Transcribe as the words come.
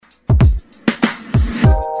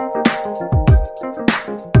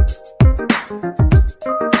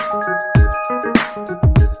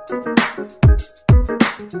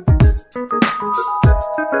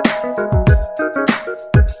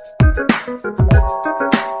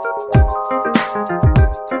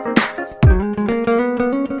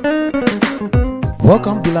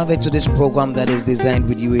Welcome, beloved, to this program that is designed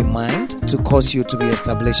with you in mind to cause you to be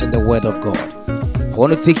established in the Word of God. I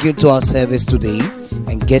want to take you to our service today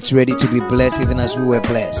and get ready to be blessed even as we were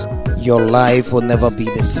blessed. Your life will never be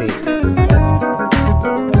the same.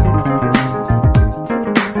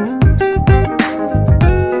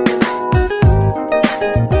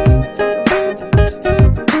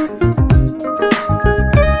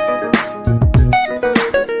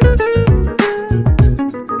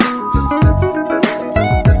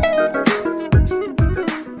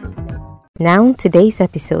 Now, today's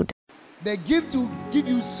episode. The gift to give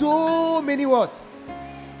you so many what?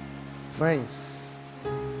 Friends.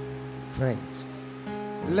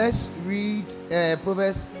 Let's read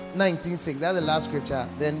Proverbs 19:6. That's the last scripture.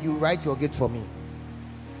 Then you write your gift for me.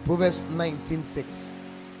 Proverbs 19:6.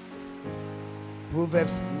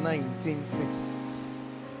 Proverbs 19:6.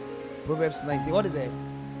 Proverbs 19. What is that?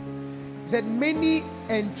 It said, many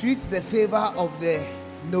entreat the favor of the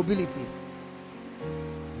nobility.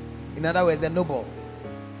 In other words, the noble.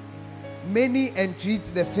 Many entreat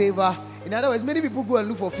the favor. In other words, many people go and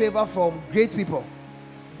look for favor from great people.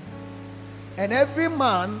 And every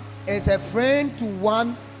man is a friend to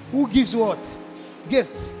one who gives what?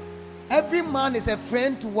 Gifts. Every man is a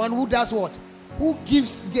friend to one who does what? Who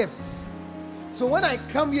gives gifts. So when I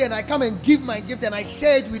come here and I come and give my gift and I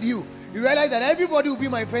share it with you, you realize that everybody will be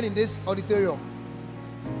my friend in this auditorium.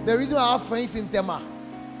 The reason why I have friends in Tema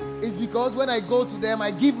is because when I go to them,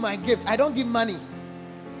 I give my gift. I don't give money.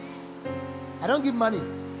 I don't give money.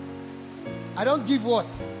 I don't give what?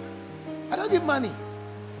 I don't give money.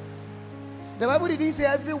 The Bible didn't say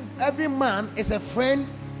every man is a friend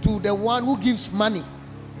to the one who gives money.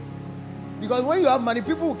 Because when you have money,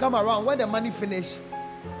 people will come around. When the money finish,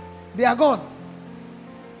 they are gone.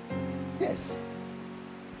 Yes.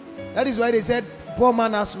 That is why they said, poor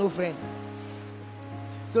man has no friend.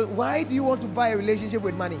 So why do you want to buy a relationship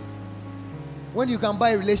with money when you can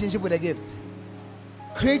buy a relationship with a gift?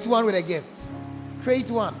 Create one with a gift. Create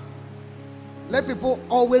one. Let people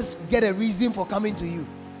always get a reason for coming to you.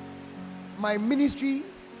 My ministry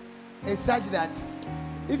is such that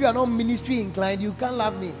if you are not ministry inclined, you can't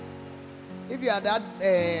love me. If you are that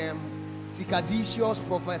cicadicious,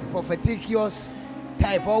 propheticious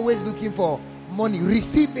type, always looking for money,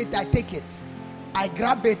 receive it, I take it. I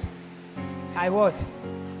grab it, I what?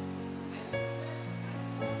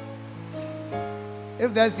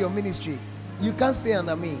 If that's your ministry, you can't stay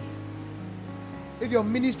under me. If your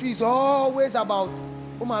ministry is always about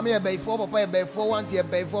mommy before papa before one year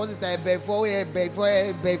before sister before you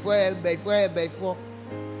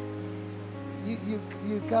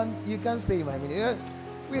can't stay in my ministry.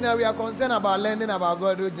 We are concerned about learning about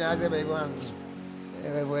God.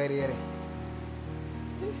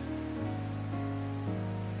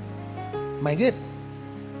 My gift,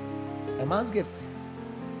 a man's gift.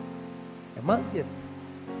 A man's gift.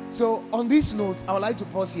 So on this note, I would like to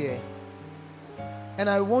pause here, and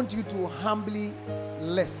I want you to humbly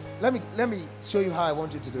list. Let me show you how I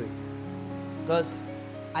want you to do it, because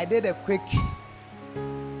I did a quick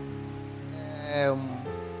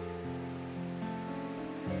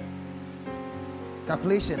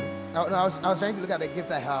calculation. I was trying to look at the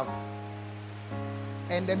gift I have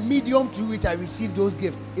and the medium through which I received those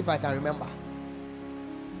gifts, if I can remember.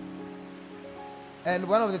 And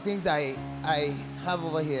one of the things I have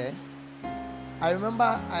over here, I remember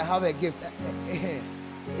I have a gift.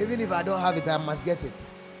 Even if I don't have it, I must get it.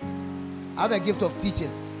 I have a gift of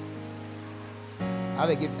teaching. I have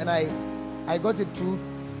a gift, and I got it through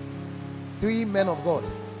 3 men of God.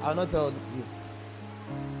 I'll not tell you.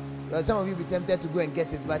 Some of you be tempted to go and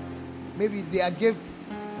get it, but maybe their gift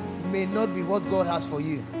may not be what God has for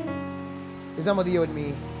you. Is somebody here with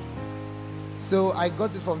me? So I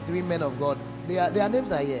got it from 3 men of God. Their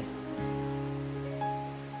names are here.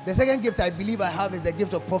 The second gift I believe I have is the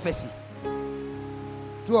gift of prophecy.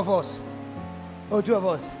 2 of us. Oh, 2 of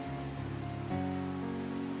us.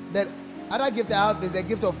 The other gift I have is the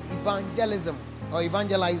gift of evangelism or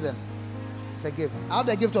evangelizing. It's a gift. I have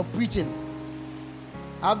the gift of preaching.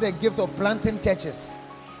 I have the gift of planting churches.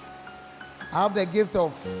 I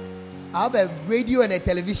have a radio and a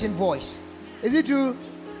television voice. Is it true?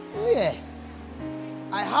 Oh yeah.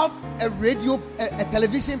 I have a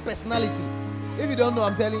television personality. If you don't know,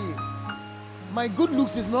 I'm telling you. My good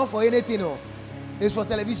looks is not for anything, no. It's for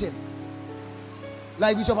television.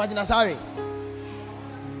 Like Bishop Ajinasari.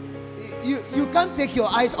 You can't take your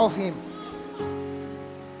eyes off him.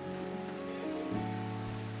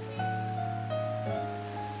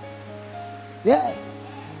 Yeah.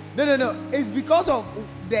 No. It's because of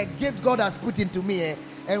the gift God has put into me,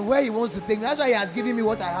 and where He wants to take me. That's why He has given me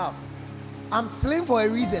what I have. I'm slim for a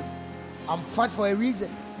reason. I'm fat for a reason.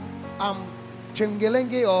 I'm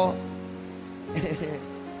tringelenge or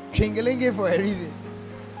tringelenge for a reason.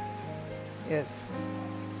 Yes.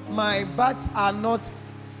 My butts are not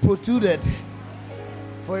protruded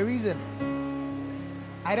for a reason.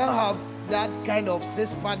 I don't have that kind of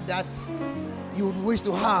six-pack that you would wish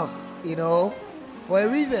to have, for a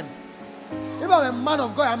reason. If I'm a man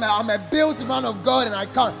of God, I'm a built man of God, and I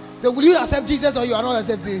can't. So will you accept Jesus or you are not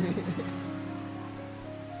accepting?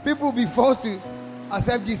 People will be forced to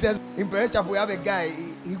accept Jesus. In Perez Chapel, we have a guy,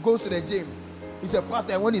 he goes to the gym. He's a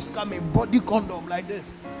pastor, and when he's coming, body condom like this.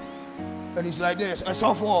 And he's like this, a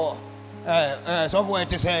software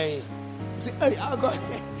to say, hey, I'll go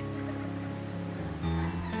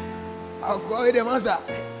ahead and answer.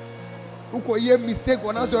 Who hear mistake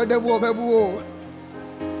when I saw the wall,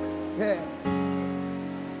 yeah.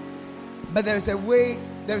 But there is a way,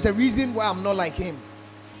 there is a reason why I'm not like him,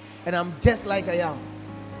 and I'm just like I am.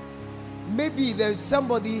 Maybe there is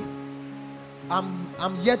somebody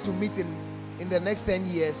I'm yet to meet in the next 10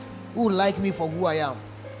 years who will like me for who I am,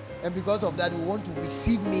 and because of that, will want to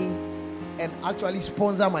receive me and actually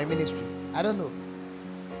sponsor my ministry. I don't know.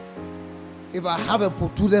 If I have a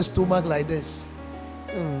protruded stomach like this,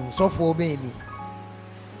 so for me.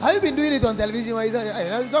 Have you been doing it on television?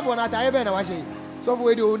 So for not I been watching. So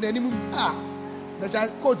for the name the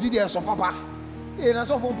child continue so papa.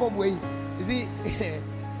 So for pop way. You see,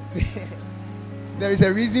 there is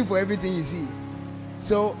a reason for everything you see.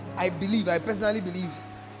 So I personally believe,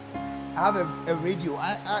 I have a radio.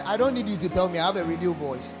 I don't need you to tell me I have a radio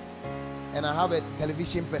voice, and I have a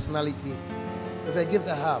television personality. It's a gift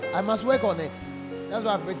I have. I must work on it. That's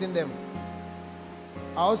why I've written them.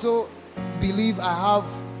 I also believe I have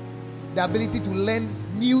the ability to learn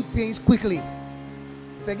new things quickly.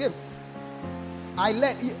 It's a gift.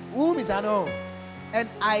 Whom is I know. And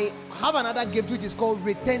I have another gift which is called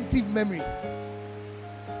retentive memory.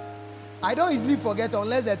 I don't easily forget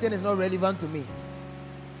unless the thing is not relevant to me.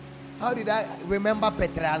 How did I remember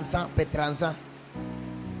Petransa?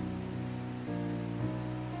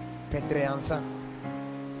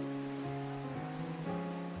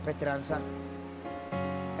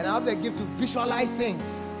 And I have the gift to visualize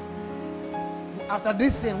things. After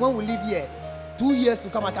this thing, when we leave here, 2 years to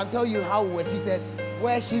come, I can tell you how we were seated,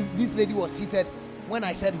 where this lady was seated when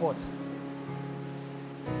I said what.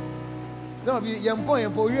 Some of you,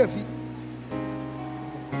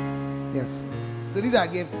 yes. So these are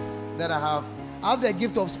gifts that I have. I have the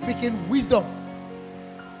gift of speaking wisdom.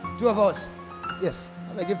 Two of us. Yes, I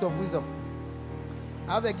have the gift of wisdom.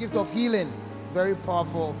 I have the gift of healing. Very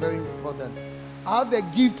powerful, very important. I have the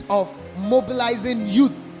gift of mobilizing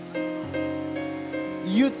youth.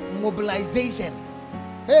 Youth mobilization.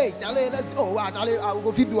 Hey, Charlie, Charlie, I will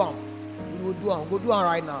go feed one. Go do one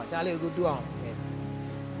right now. Charlie, go do one. Yes.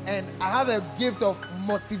 And I have a gift of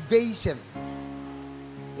motivation.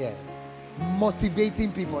 Yeah.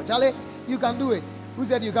 Motivating people. Charlie, you can do it. Who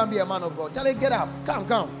said you can't be a man of God? Charlie, get up.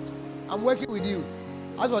 Come. I'm working with you.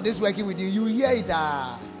 As for this working with you, you hear it.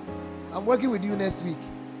 I'm working with you next week.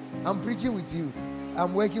 I'm preaching with you.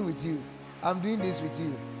 I'm working with you. I'm doing this with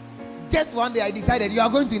you. Just one day I decided you are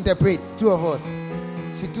going to interpret. Two of us.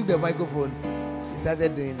 She took the microphone. She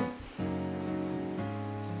started doing it.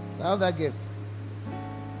 So I have that gift.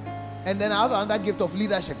 And then I have another gift of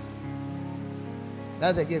leadership.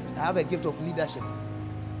 That's a gift. I have a gift of leadership.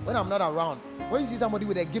 When I'm not around, when you see somebody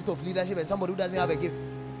with a gift of leadership and somebody who doesn't have a gift,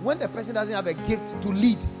 when the person doesn't have a gift to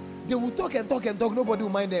lead, they will talk and talk and talk. Nobody will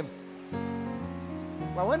mind them.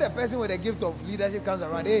 But when the person with a gift of leadership comes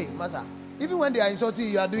around, hey, Masa, even when they are insulting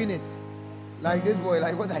you, you are doing it. Like this boy,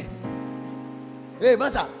 like what I. Hey,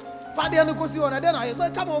 Masa, Father, no go see on. Then I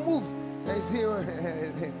come on, move. And you see,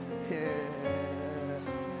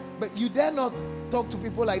 but you dare not talk to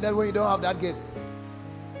people like that when you don't have that gift.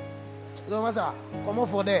 So, Masa, come on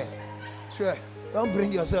for there. Sure. Don't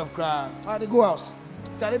bring yourself, cry. I had to go house.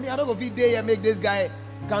 Tell me, I don't go feed day and make this guy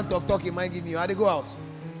can't talk. He might give me. I had to go house.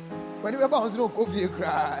 When you bounce, no coffee,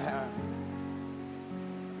 cry.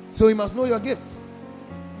 So you must know your gift,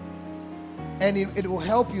 and it will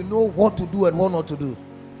help you know what to do and what not to do.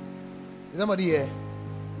 Is somebody here?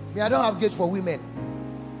 Me, I don't have gift for women.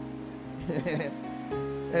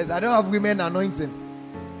 Yes, I don't have women anointing.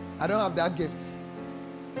 I don't have that gift.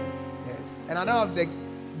 Yes, and I don't have the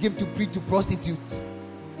gift to preach to prostitutes.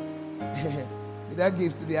 That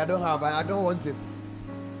gift today I don't have. I don't want it.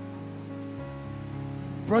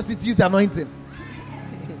 Prostitutes anointing.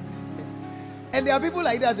 And there are people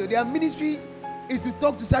like that though. Their ministry is to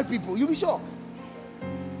talk to such people. You'll be shocked.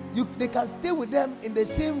 They can stay with them in the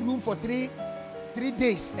same room for three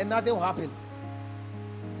days and nothing will happen.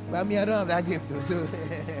 But me, I don't have that gift too, so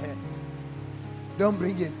don't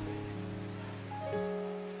bring it.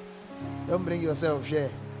 Don't bring yourself, share.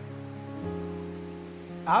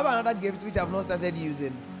 I have another gift which I've not started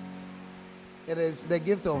using. It is the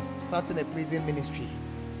gift of starting a prison ministry.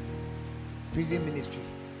 Prison ministry.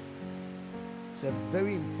 It's a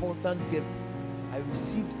very important gift I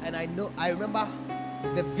received, and I remember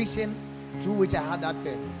the vision through which I had that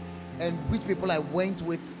thing, and which people I went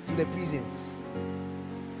with to the prisons.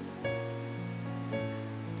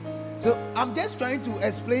 So I'm just trying to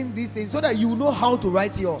explain these things so that you know how to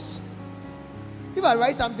write yours. If I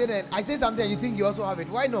write something and I say something and you think you also have it,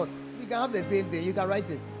 why not? We can have the same thing. You can write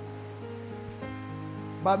it.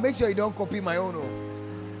 But make sure you don't copy my own.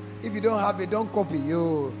 If you don't have it, don't copy.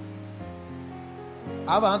 You.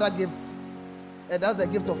 I have another gift. And that's the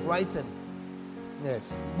gift of writing.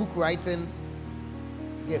 Yes. Book writing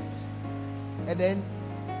gift. And then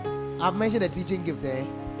I've mentioned the teaching gift there.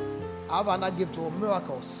 I have another gift for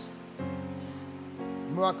miracles.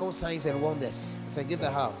 Miracle signs and wonders. It's a gift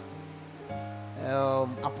I have.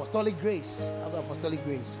 Apostolic grace. I have apostolic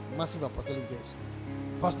grace. Massive apostolic grace.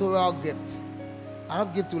 Pastoral gift. I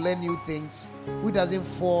have gift to learn new things which doesn't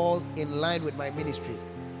fall in line with my ministry.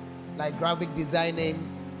 Like graphic designing,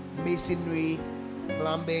 masonry,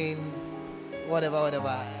 plumbing, whatever.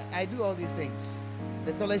 I do all these things.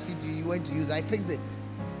 The toilet seat you went to use, I fixed it.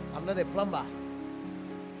 I'm not a plumber.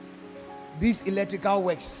 These electrical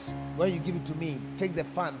works, when you give it to me, fix the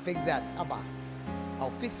fan, fix that, Abba,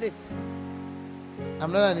 I'll fix it.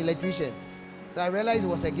 I'm not an electrician. So I realized it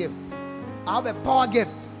was a gift. I have a power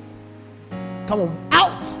gift. Come on,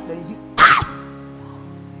 out! Then you see,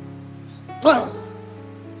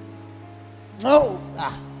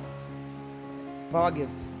 power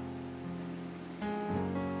gift.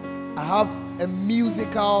 I have a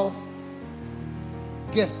musical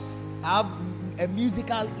gift. I have a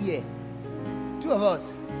musical ear. Two of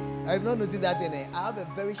us. I have not noticed that thing. I have a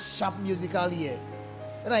very sharp musical ear.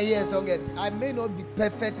 When I hear a song, I may not be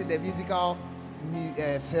perfect in the musical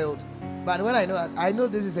field, but when I know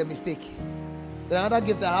this is a mistake. The other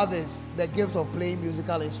gift I have is the gift of playing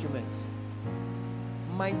musical instruments.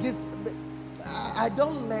 My gift, I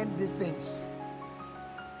don't learn these things.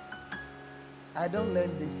 I don't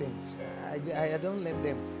learn these things. I don't learn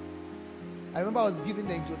them. I remember I was giving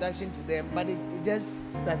the introduction to them, but it just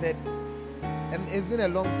started. And it's been a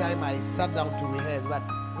long time I sat down to rehearse, but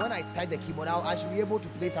when I type the keyboard, I should be able to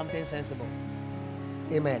play something sensible.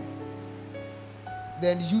 Amen.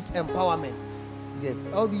 Then youth empowerment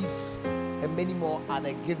gift. All these and many more are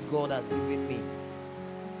the gifts God has given me.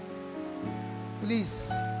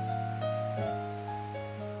 Please,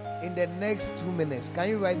 in the next 2 minutes, can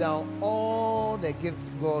you write down all the gifts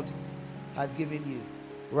God has given you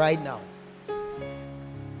right now?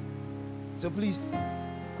 So please,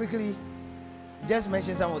 quickly, just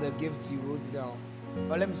mention some of the gifts you wrote down.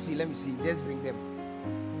 But let me see. Just bring them.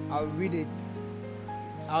 I'll read it.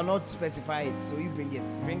 I'll not specify it. So you bring it.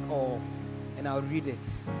 Bring all, and I'll read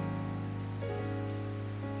it.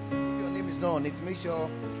 If your name is not on it, make sure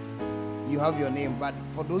you have your name. But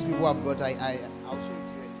for those people who have got, I'll show it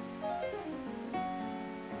to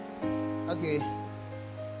you. Okay.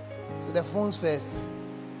 So the phones first.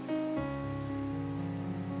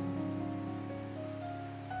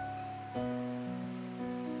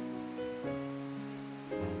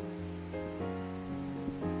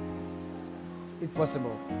 If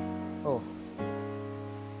possible. Oh.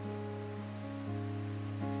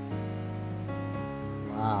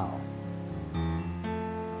 Wow.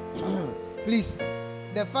 Please,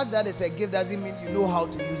 the fact that it's a gift doesn't mean you know how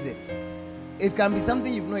to use it. It can be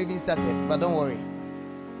something you've not even started, but don't worry.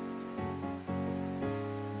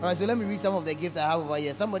 Alright, so let me read some of the gifts I have over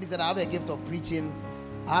here. Somebody said I have a gift of preaching,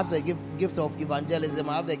 I have the gift of evangelism,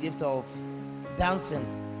 I have the gift of dancing,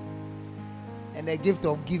 and the gift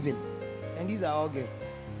of giving. And these are all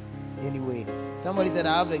gifts. Anyway, somebody said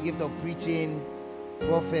I have the gift of preaching,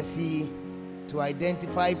 prophecy, to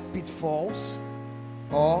identify pitfalls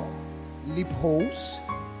or loopholes.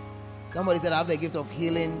 Somebody said I have the gift of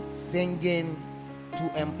healing, singing,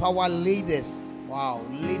 to empower ladies. Wow,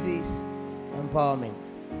 ladies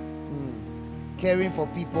empowerment. Caring for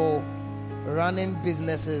people, running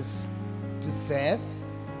businesses, to serve,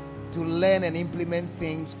 to learn and implement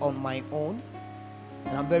things on my own.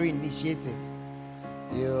 And I'm very initiative.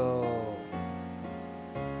 Yo.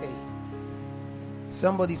 Hey.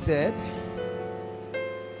 Somebody said,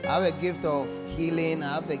 I have a gift of healing.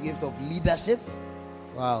 I have the gift of leadership.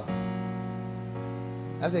 Wow.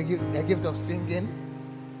 I have the gift of singing.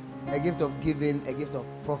 a gift of giving, a gift of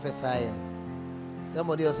prophesying.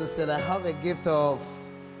 Somebody also said, I have a gift of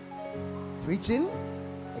preaching,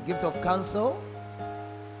 a gift of counsel,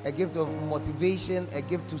 a gift of motivation, a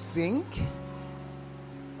gift to sing,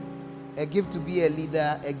 a gift to be a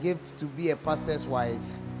leader, a gift to be a pastor's wife,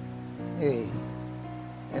 hey,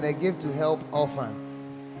 and a gift to help orphans.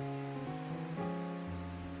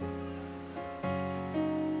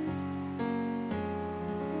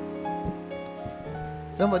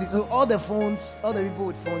 Somebody, so all the phones, all the people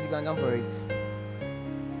with phones, you can come for it.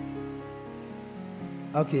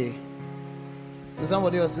 Okay. So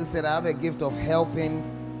somebody also said, I have a gift of helping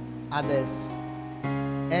others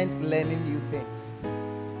and learning new things.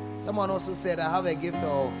 Someone also said, I have a gift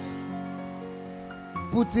of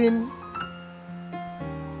putting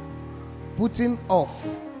off.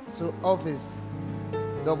 So off is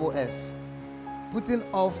double F. Putting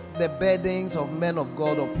off the burdens of men of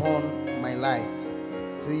God upon my life.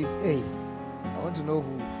 So hey, I want to know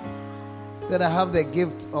who said I have the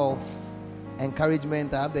gift of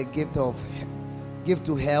encouragement. I have the gift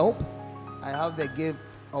to help. I have the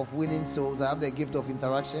gift of winning souls. I have the gift of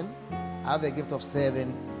interaction. I have the gift of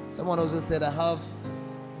serving. Someone also said I have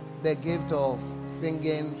the gift of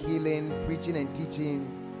singing, healing, preaching and teaching,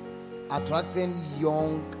 attracting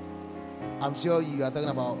young. I'm sure you are talking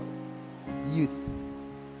about youth.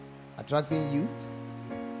 Attracting youth.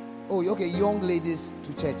 Oh, okay, young ladies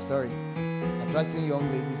to church, sorry. Attracting young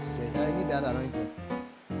ladies to church. I need that anointing.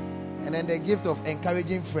 And then the gift of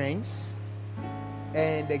encouraging friends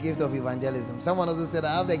and the gift of evangelism. Someone also said,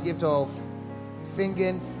 I have the gift of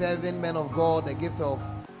singing, serving men of God, the gift of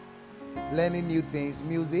learning new things,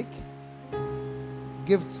 music,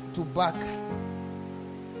 gift to back.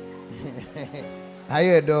 Are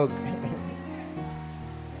you a dog?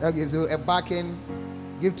 Okay, so a backing,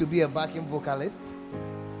 gift to be a backing vocalist.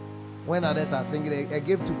 When others are singing, a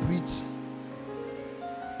gift to preach,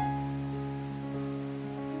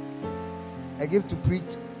 a gift to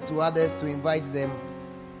preach to others, to invite them.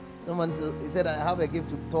 Someone said, I have a gift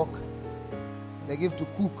to talk, the gift to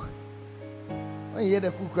cook. When you hear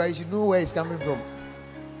the cook cry, you should know where it's coming from.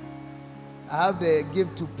 I have the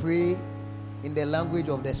gift to pray in the language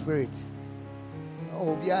of the Spirit.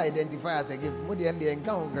 Oh, be identified as a gift. And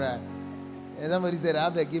somebody said, I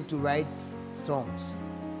have the gift to write songs.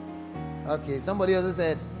 Okay, somebody also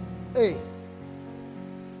said, hey,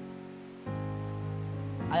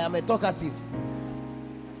 I am a talkative.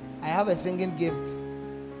 I have a singing gift,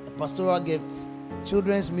 a pastoral gift,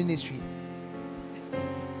 children's ministry.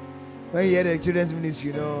 When you hear the children's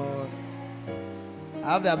ministry, you know,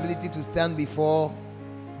 I have the ability to stand before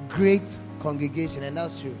great congregation, and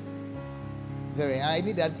that's true. I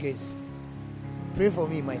need that grace. Pray for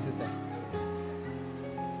me, my sister.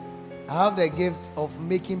 I have the gift of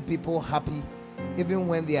making people happy even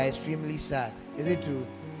when they are extremely sad. Is it true?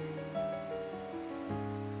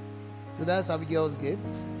 So that's Abigail's gift.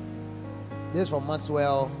 This is from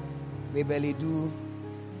Maxwell. Maybelline do.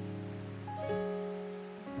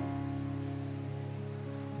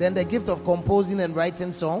 Then the gift of composing and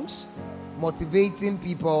writing songs, motivating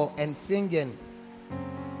people and singing.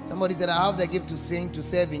 Somebody said, I have the gift to sing, to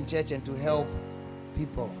serve in church, and to help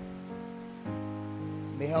people.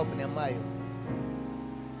 May help in Amayo.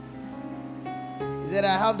 He said,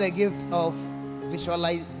 I have the gift of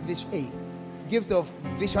visualizing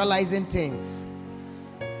things.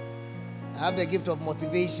 I have the gift of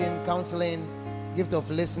motivation, counseling, gift of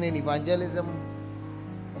listening, evangelism.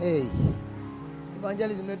 Hey,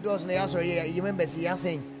 evangelism, you remember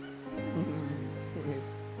saying.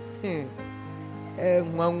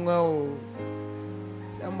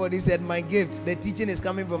 Somebody said, my gift, the teaching is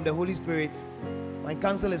coming from the Holy Spirit. My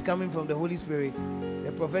counsel is coming from the Holy Spirit.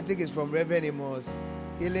 The prophetic is from Reverend Amos.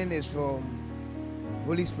 Healing is from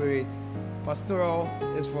Holy Spirit. Pastoral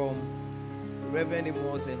is from Reverend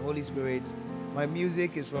Amos and Holy Spirit. My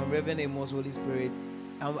music is from Reverend Amos, Holy Spirit.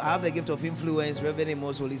 I have the gift of influence, Reverend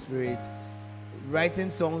Amos, Holy Spirit.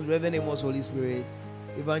 Writing songs, Reverend Amos, Holy Spirit.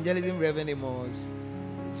 Evangelism, Reverend Amos.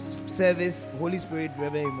 Service, Holy Spirit,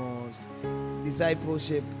 Reverend Amos.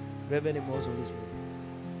 Discipleship, Reverend Amos, Holy Spirit.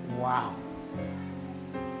 Wow.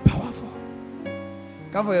 Powerful.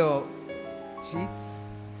 Come for your sheets.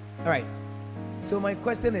 All right. So my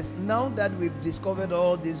question is, now that we've discovered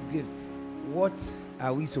all these gifts, what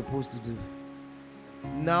are we supposed to do?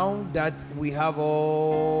 Now that we have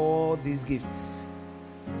all these gifts,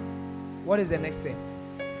 what is the next step?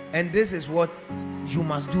 And this is what you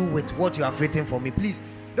must do with what you have written for me. Please,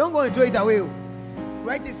 don't go and throw it away.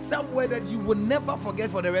 Write it somewhere that you will never forget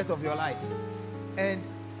for the rest of your life. And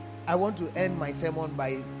I want to end my sermon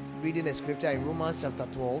by reading a scripture in Romans chapter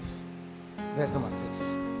 12, verse number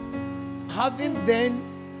 6. having then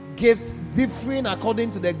gifts differing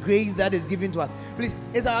according to the grace that is given to us. Please,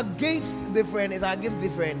 is our gifts different? Is our gift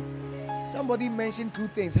different? Somebody mentioned two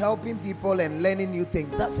things: helping people and learning new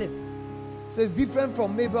things. That's it. So it's different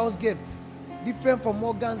from Mabel's gift, different from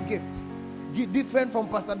Morgan's gift, different from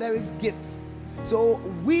Pastor Derek's gift. So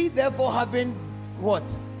we therefore having what?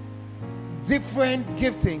 Different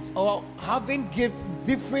giftings, or having gifts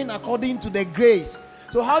differing according to the grace.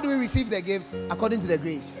 So how do we receive the gift? According to the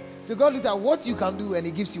grace. So God looks at what you can do and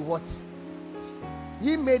He gives you what.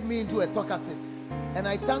 He made me into a talkative, and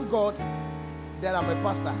I thank God that I'm a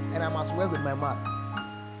pastor and I must work with my mouth.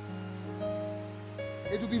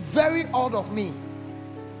 It would be very odd of me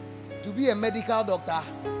to be a medical doctor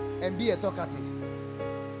and be a talkative.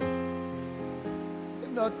 If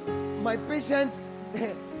not, my patient,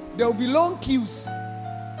 there will be long queues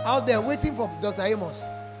out there waiting for Dr. Amos.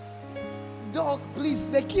 Doc, please,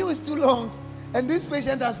 the queue is too long. And this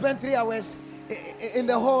patient has spent 3 hours in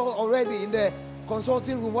the hall already, in the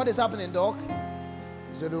consulting room. What is happening, Doc?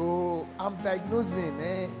 He said, oh, I'm diagnosing.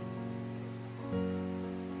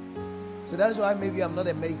 So that's why maybe I'm not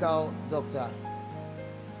a medical doctor.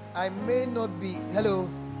 I may not be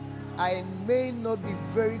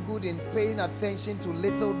very good in paying attention to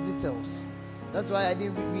little details. That's why I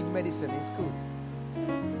didn't read medicine in school.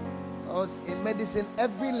 Because in medicine,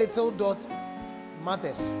 every little dot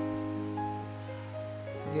matters.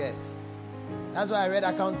 Yes. That's why I read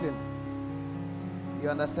accounting. You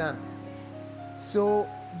understand? So,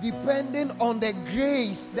 depending on the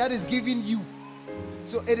grace that is given you.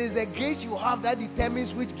 So, it is the grace you have that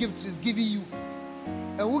determines which gift is given you.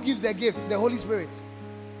 And who gives the gift? The Holy Spirit.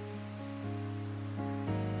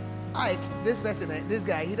 Ike, this person, this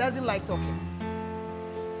guy, he doesn't like talking.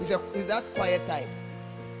 He's that quiet type.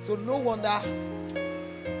 So no wonder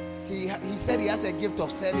he said he has a gift of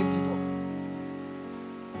serving people.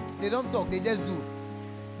 They don't talk, they just do.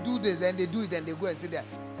 Do this, then they do it, and they go and sit there.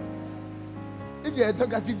 If you're a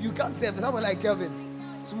talkative, you can't serve. Someone like Kelvin.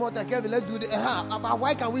 Small time, Kelvin, let's do this. But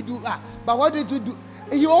why can we do that? But what did you do?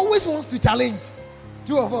 He always wants to challenge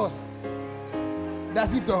two of us.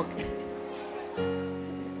 Does he talk?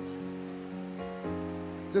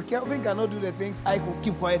 So Kelvin cannot do the things. I could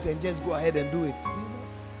keep quiet and just go ahead and do it.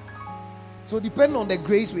 So depending on the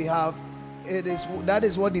grace we have, that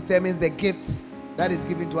is what determines the gift that is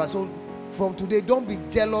given to us. So from today, don't be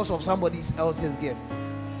jealous of somebody else's gift.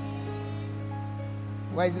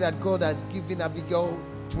 Why is it that God has given Abigail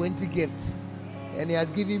 20 gifts and He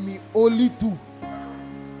has given me only 2?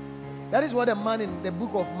 That is what a man in the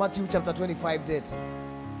book of Matthew chapter 25 did.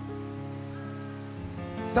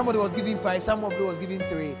 Somebody was giving 5, somebody was giving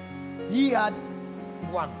 3. He had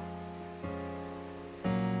 1.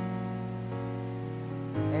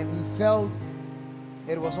 And he felt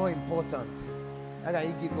it was not important. How can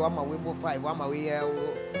you give one my way more 5, one my way here?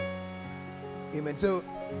 Amen. So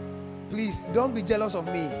please don't be jealous of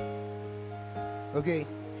me. Okay?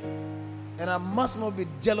 And I must not be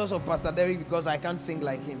jealous of Pastor Derek because I can't sing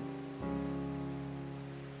like him.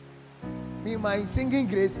 Me, my singing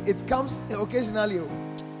grace, it comes occasionally.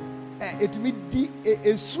 It may be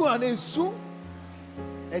a su and a su.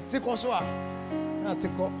 A tick or so. Not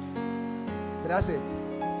tick. But that's it.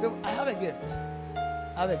 So I have a gift.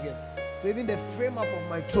 So even the frame up of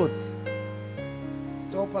my truth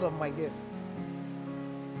is all part of my gift.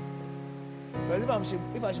 But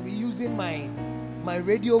if I should be using my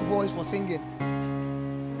radio voice for singing,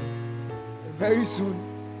 very soon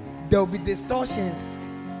there will be distortions.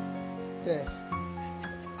 Yes.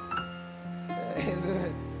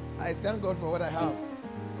 I thank God for what I have.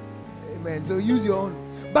 Amen. So use your own.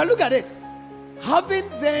 But look at it. Having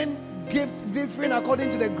then gifts different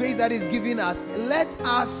according to the grace that is given us, let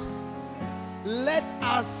us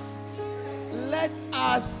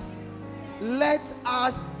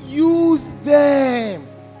use them.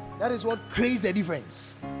 That is what creates the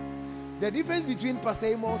difference. The difference between Pastor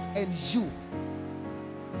Amos and you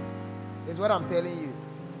is what I'm telling you.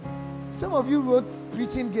 Some of you wrote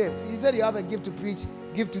preaching gift. You said you have a gift to preach,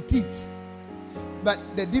 gift to teach. But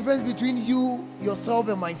the difference between you, yourself,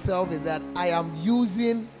 and myself is that I am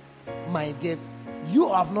using my gift. You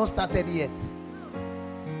have not started yet.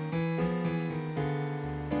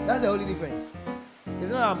 That's the only difference.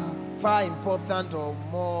 It's not I'm far important or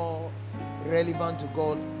more relevant to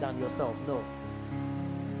God than yourself. No.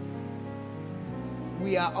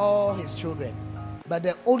 We are all His children. But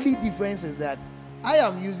the only difference is that I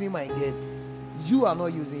am using my gift. You are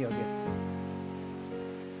not using your gift.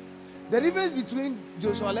 The difference between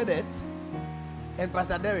Joshua Ledet and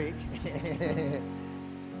Pastor Derek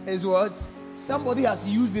is what? Somebody has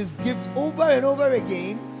used his gift over and over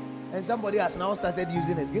again, and somebody has now started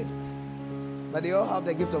using his gift. but they all have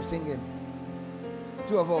the gift of singing.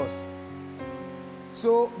 2 of us.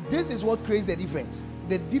 So this is what creates the difference.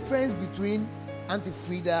 The difference between Auntie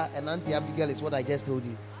Frida and Auntie Abigail is what I just told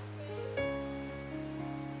you.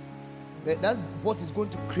 That's what is going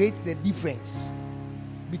to create the difference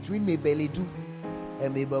between Mabel Edu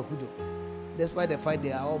and Mabel Kudo. Despite the fact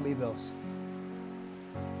they are all Mabels.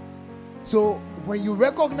 So when you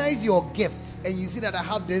recognize your gift and you see that I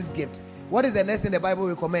have this gift, what is the next thing the Bible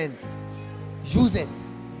recommends? Use it.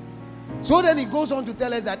 So then it goes on to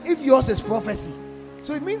tell us that if yours is prophecy,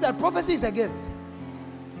 so it means that prophecy is a gift.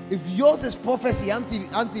 If yours is prophecy,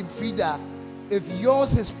 Auntie Frida, if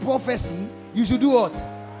yours is prophecy, you should do what?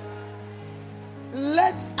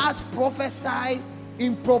 Let us prophesy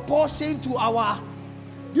in proportion to our.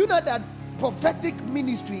 You know that prophetic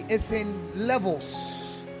ministry is in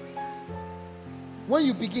levels. When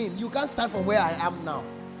you begin, you can't start from where I am now.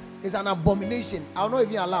 It's an abomination. I will not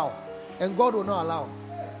even allow, and God will not allow.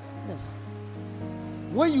 Yes.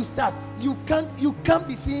 When you start, you can't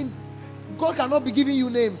be seen. God cannot be giving you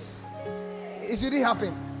names. It shouldn't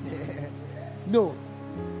happen. No.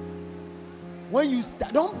 When you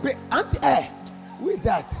start, don't bring Auntie. Who is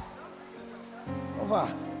that? Over.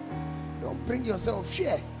 Don't bring yourself.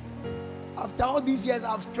 Share. After all these years,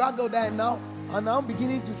 I've struggled there now, and I'm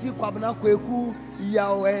beginning to see Kwabena Kweku,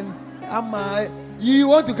 Yao, and Amma. You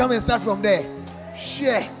want to come and start from there?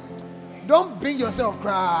 Share. Don't bring yourself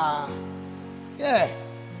cry. Yeah.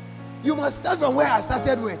 You must start from where I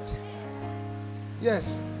started with.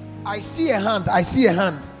 Yes. I see a hand. I see a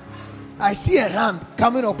hand. I see a hand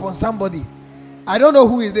coming upon somebody. I don't know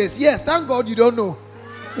who is this. Yes, thank God you don't know.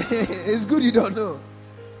 It's good you don't know.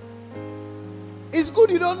 It's good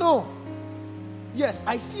you don't know. Yes,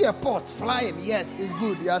 I see a pot flying. Yes, it's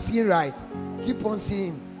good. You are seeing right. Keep on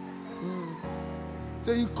seeing.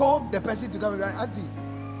 So you call the person to come and say, Auntie,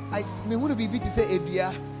 I want to be to say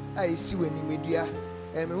Edria. I see when you Edria.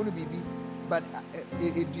 I want to be, but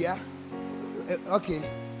Edria. Okay,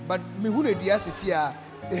 but me who Edria is here.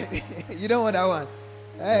 You don't want that one.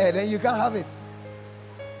 Hey, then you can't have it.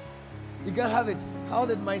 You can't have it. How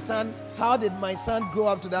did my son grow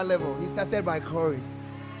up to that level? He started by crawling.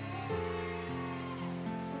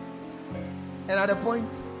 And at the point,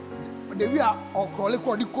 we are all crawling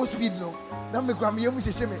the speed, no. Now me gram you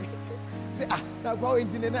say now go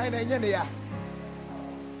into the 9 ya.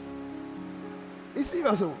 You see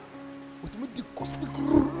also.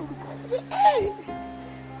 Hey.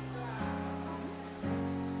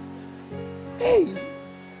 Hey.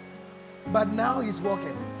 But now he's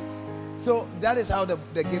walking. So that is how the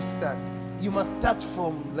gift starts. You must start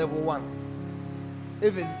from level 1.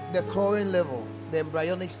 If it's the crawling level, the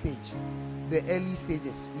embryonic stage, the early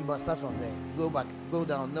stages, you must start from there. Go back, go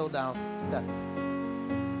down, kneel down, start.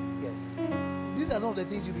 Yes. These are some of the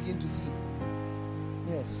things you begin to see.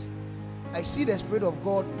 Yes. I see the Spirit of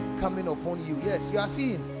God coming upon you. Yes, you are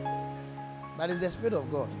seeing. But it's the Spirit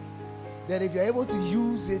of God. Then if you're able to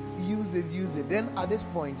use it, then at this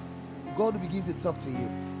point, God will begin to talk to you.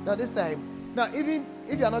 Now this time, even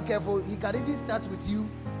if you're not careful, He can even start with you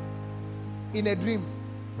in a dream.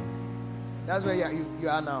 That's where you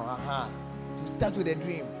are now. To start with a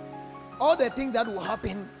dream. All the things that will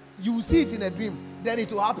happen, you will see it in a dream. Then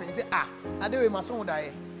it will happen. You say, I do my son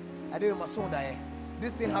die.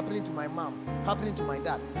 This thing happening to my mom, happening to my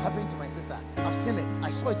dad, happening to my sister. I've seen it. I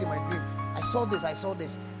saw it in my dream. I saw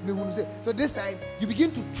this. So this time, you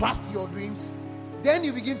begin to trust your dreams. Then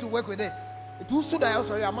you begin to work with it.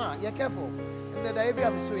 You're careful. And then every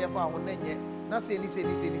I'm so far. Now say.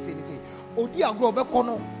 Odi agro be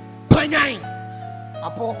kono panyan.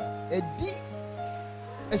 Apo edi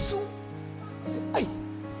esu. Say, ay.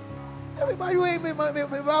 Everybody way me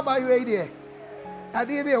there. I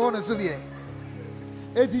didn't even want to see there.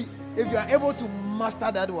 If you are able to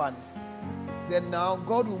master that one, then now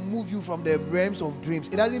God will move you from the realms of dreams.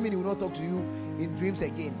 It doesn't mean He will not talk to you in dreams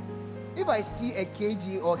again. If I see a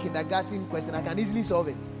KG or kindergarten question, I can easily solve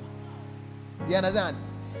it. Do you understand?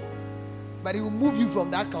 But He will move you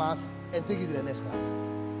from that class and take you to the next class.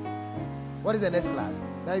 What is the next class?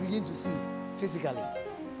 Now you begin to see physically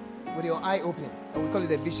with your eye open. And we call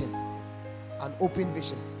it a vision. An open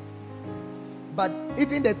vision. But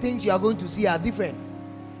even the things you are going to see are different.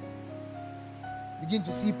 Begin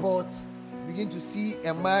to see pot. Begin to see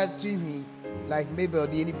a mild tree like maybe or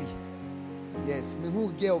the NB. Yes.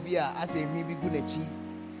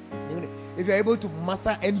 If you're able to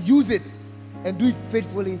master and use it and do it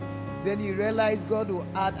faithfully, then you realize God will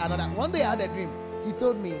add another. One day I had a dream. He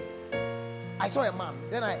told me, I saw a man.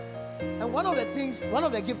 And one of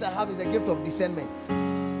the gifts I have is a gift of discernment.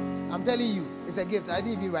 I'm telling you, it's a gift. I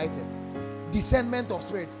didn't even write it. discernment of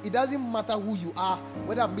spirit. It doesn't matter who you are,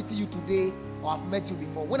 whether I'm meeting you today or I've met you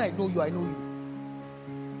before. When I know you, I know you.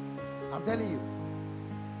 I'm telling you,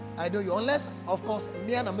 I know you. Unless, of course,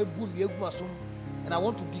 me and I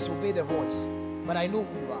want to disobey the voice, but I know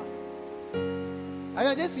who you are. I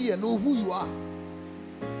can just see and know who you are.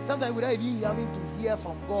 Sometimes without even having to hear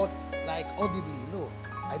from God like audibly. No,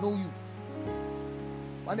 I know you.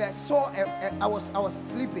 When I saw, I was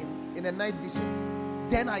sleeping in a night vision.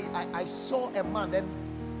 Then I saw a man. Then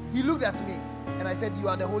he looked at me and I said, "You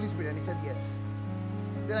are the Holy Spirit." And he said, "Yes."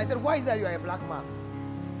 Then I said, "Why is that you are a black man?"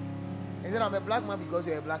 He said, "I'm a black man because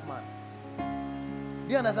you're a black man."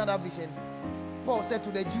 Do you understand that vision? Paul said,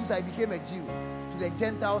 "To the Jews I became a Jew. To the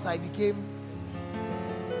Gentiles I became,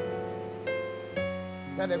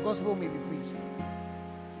 that the gospel may be preached."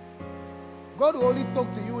 God will only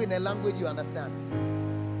talk to you in a language you understand.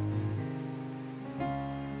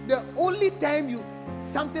 The only time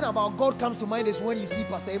something about God comes to mind is when you see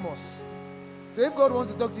Pastor Amos. So if God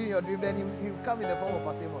wants to talk to you in your dream, then he will come in the form of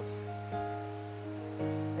Pastor Amos.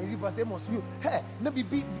 And you see Pastor Amos, hey, no be.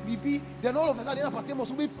 Then all of a sudden, Pastor Amos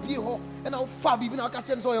will be pay and I'll far be now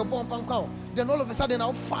catching so your bomb from count. Then all of a sudden,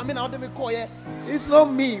 I'll farm in out of call. It's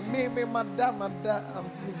not me, madam,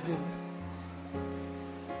 I'm sleeping.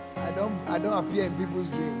 I don't appear in people's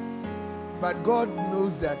dream. But God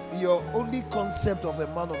knows that your only concept of a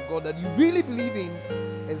man of God that you really believe in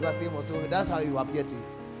is Pastor Amos. So that's how you appear to you.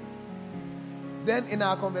 Then in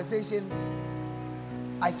our conversation,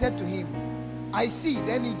 I said to him, "I see."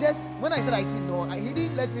 Then when I said I see, no, he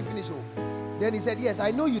didn't let me finish. Then he said, "Yes, I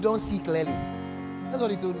know you don't see clearly." That's what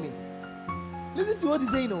he told me. Listen to what he's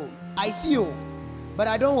saying. "No, I see you, but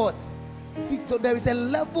I don't what? See." So there is a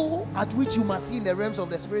level at which you must see in the realms of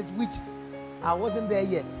the spirit, which I wasn't there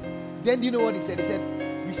yet. Then do you know what he said? He said,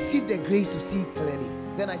 "Receive the grace to see clearly."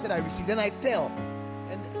 Then I said, "I received." Then I fell.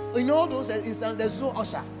 And in all those instances, there's no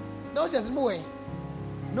usher. No, just moving.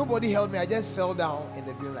 Nobody held me. I just fell down in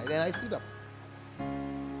the dream. Then I stood up.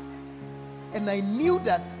 And I knew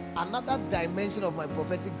that another dimension of my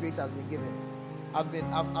prophetic grace has been given. A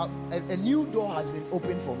new door has been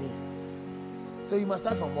opened for me. So you must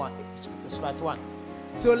start from scratch one.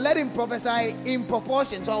 So let him prophesy in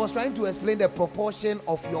proportion. So I was trying to explain the proportion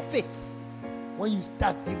of your faith. When you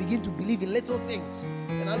start, you begin to believe in little things.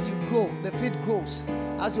 And as you grow, the faith grows.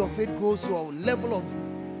 As your faith grows, your level of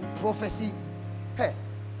prophecy. Hey,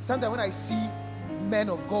 sometimes when I see men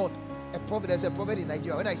of God, there's a prophet in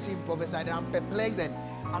Nigeria. When I see him prophesy, I'm perplexed and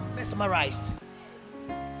I'm mesmerized.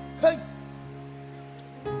 Hey!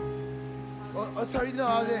 Oh, sorry, no,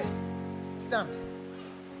 I was there. Stand.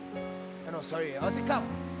 No, sorry. I say, come.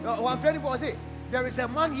 No, one friend was say, there is a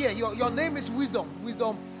man here. Your name is Wisdom.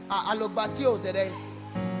 Wisdom. Alogbatio said,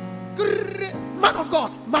 man of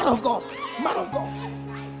God, man of God, man of God.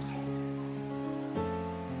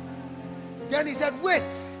 Then he said,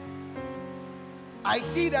 wait. I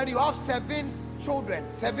see that you have 7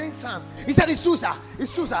 children, 7 sons. He said, it's true, sir.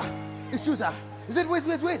 It's true, sir. It's true, sir. He said, wait.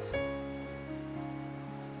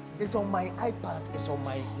 It's on my iPad. It's on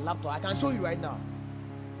my laptop. I can show you right now.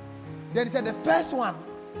 Then he said, the first one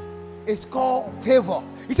is called favor.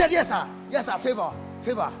 He said, yes, sir. Yes, sir. Favor.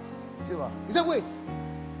 He said, wait.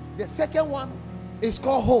 The second one is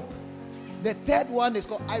called hope. The third one is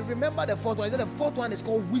called, I remember the fourth one. He said, the fourth one is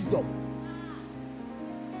called wisdom.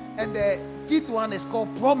 And the fifth one is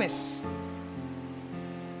called promise.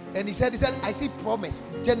 And he said, I see promise,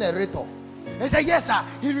 generator. And he said, yes, sir.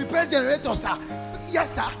 He repairs generators, sir.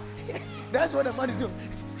 Yes, sir. That's what the man is doing.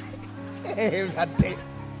 Hey,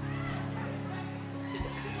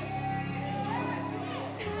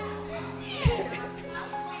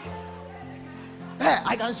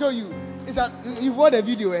 I can show you. You've watched the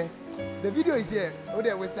video, eh? The video is here. Oh,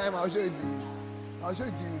 there with time, I'll show it to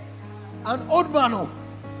you. An old man,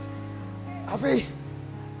 I've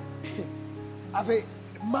a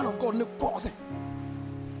man of God, no pause.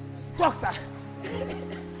 Talk, sir.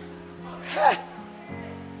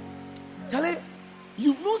 Charlie,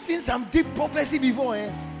 you've not seen some deep prophecy before,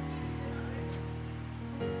 eh?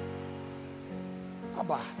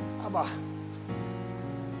 Abba.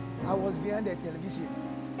 I was behind the television.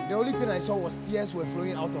 The only thing I saw was tears were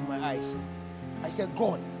flowing out of my eyes. I said,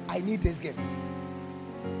 God, I need this gift.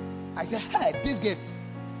 I said, hey, this gift.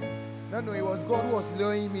 No, it was God who was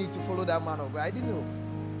luring me to follow that man of God. I didn't know.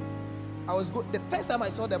 The first time I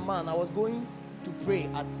saw the man, I was going to pray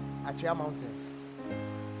at Atria Mountains.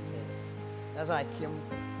 Yes. That's how I came.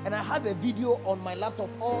 And I had the video on my laptop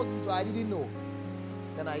all this while. I didn't know.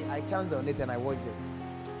 Then I chanced on it and I watched it.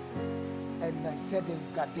 And I said,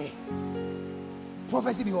 God,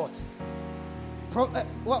 prophecy be what?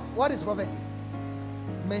 What is prophecy?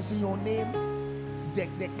 mention your name,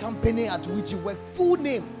 the company at which you work, full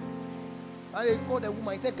name. And they called the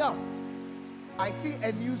woman. He said, come. I see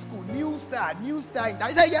a new school, new star.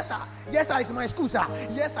 I said, yes, sir. Yes, sir, it's my school, sir.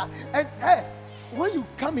 Yes, sir. And when you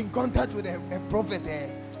come in contact with a prophet,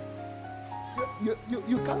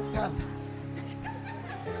 you can't stand.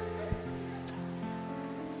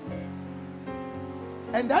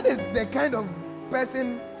 And that is the kind of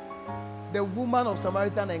person the woman of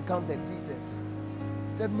Samaritan encountered Jesus.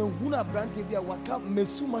 Said,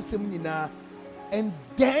 and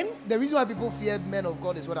then the reason why people fear men of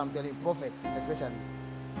God is what I'm telling you, prophets especially.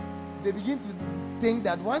 They begin to think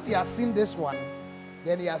that once he has seen this one,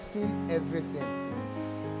 then he has seen everything.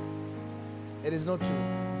 It is not true.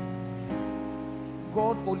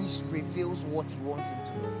 God only reveals what he wants him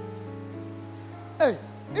to know. Hey,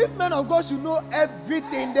 if men of God should know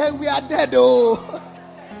everything, then we are dead, oh.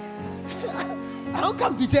 I don't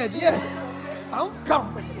come to church, yeah. I don't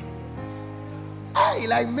come. Hey,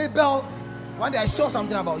 like Mabel, one day I saw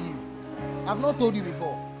something about you. I've not told you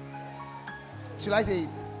before. Should I say it?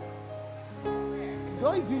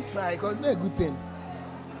 Don't even try, because it's not a good thing.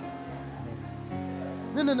 Yes.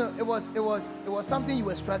 No. It was something you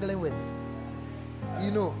were struggling with.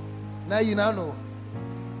 You know. Now you now know.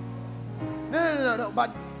 No.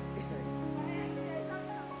 But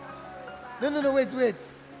no. Wait.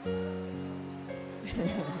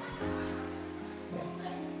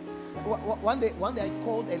 One day I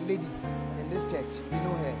called a lady in this church. You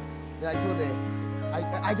know her. Then I told her.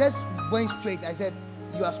 I just went straight. I said,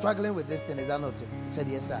 "You are struggling with this thing. Is that not it?" He said,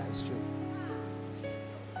 "Yes, sir. It's true."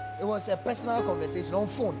 It was a personal conversation on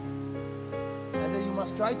phone. I said, "You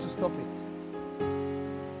must try to stop it."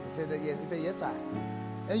 He said, "Yes." He said, "Yes, sir."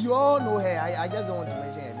 And you all know her. I just don't want to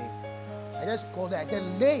mention her name. I just called her. I said,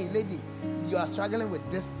 lady, you are struggling with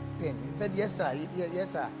this thing." He said, "Yes, sir.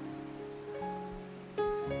 Yes, sir."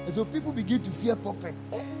 And so people begin to fear prophet.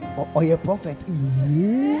 Or a prophet.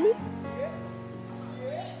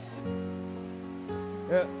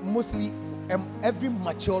 Mostly, every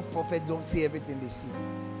mature prophet don't say everything they see.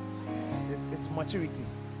 It's maturity.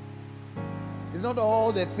 It's not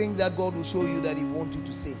all the things that God will show you that He wants you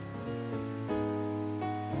to say.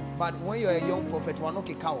 But when you're a young prophet, you are not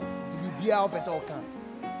a cow. To be a person can.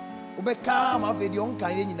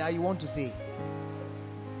 You want to say.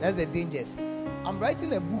 That's the dangers. I'm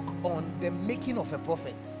writing a book on the making of a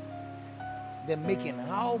prophet. The making,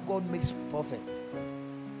 how God makes prophets.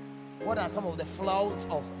 What are some of the flaws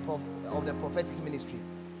of the prophetic ministry?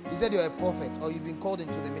 You said you're a prophet or you've been called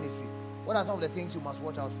into the ministry. What are some of the things you must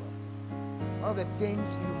watch out for? One of the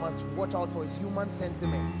things you must watch out for is human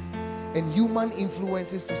sentiment and human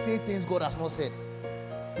influences to say things God has not said.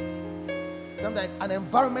 Sometimes an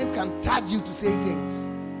environment can charge you to say things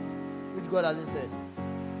which God hasn't said.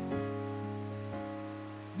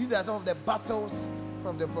 These are some of the battles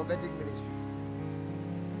of the prophetic ministry.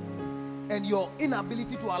 And your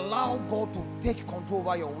inability to allow God to take control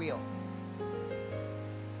over your will.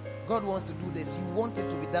 God wants to do this. You want it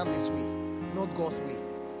to be done this way, not God's way.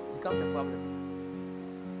 It becomes a problem.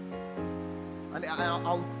 And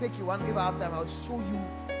I'll take you one, if I have time, I'll show you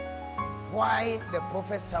why the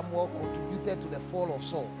prophet Samuel contributed to the fall of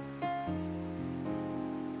Saul.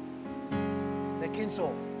 The king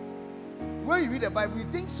Saul. When you read the Bible, you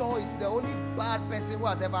think Saul is the only bad person who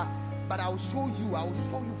has ever. But I will show you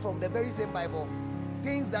from the very same Bible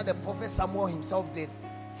things that the prophet Samuel himself did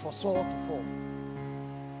for Saul to fall.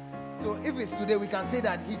 So if it's today, we can say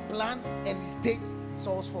that he planned and he staged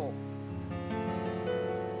Saul's fall.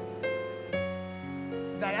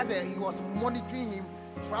 It's like I said, he was monitoring him,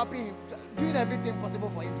 trapping him, doing everything possible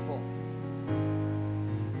for him to fall.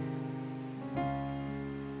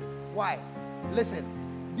 Why? Listen,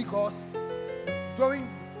 because during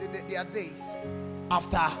their days,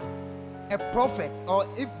 after a prophet, or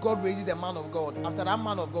if God raises a man of God, after that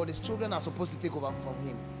man of God, his children are supposed to take over from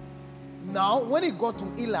him. Now, when it got to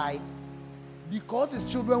Eli, because his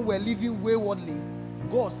children were living waywardly,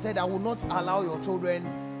 God said, "I will not allow your children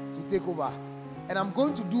to take over. And I'm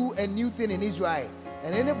going to do a new thing in Israel."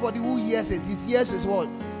 And anybody who hears it, his ears is what?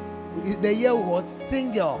 The year what?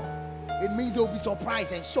 Tingle. It means they'll be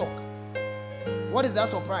surprised and shocked. What is that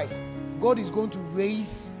surprise? God is going to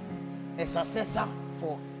raise a successor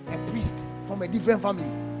for a priest from a different family.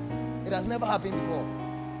 It has never happened before.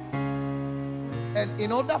 And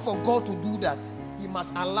in order for God to do that, he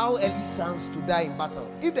must allow Eli's sons to die in battle.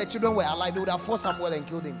 If the children were alive, they would have fought Samuel and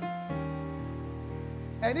killed him.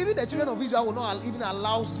 And even the children of Israel will not even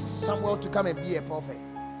allow Samuel to come and be a prophet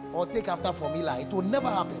or take after from Eli. It will never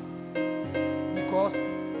happen. Because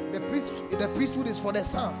the priesthood is for the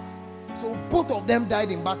sons. So both of them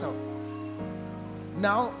died in battle.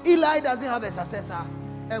 Now, Eli doesn't have a successor.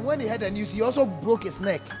 And when he heard the news, he also broke his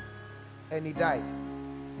neck and he died.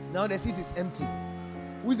 Now the seat is empty.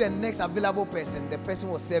 Who's the next available person? The person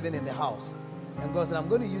was serving in the house. And God said, I'm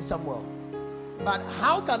going to use Samuel. But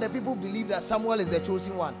how can the people believe that Samuel is the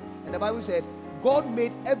chosen one? And the Bible said, God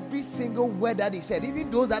made every single word that he said, even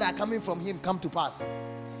those that are coming from him, come to pass.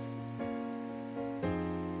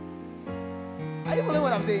 Are you following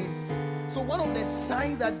what I'm saying? So one of the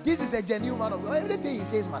signs that this is a genuine man of God, everything he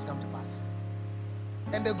says must come to pass.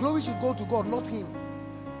 And the glory should go to God, not him.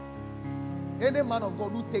 Any man of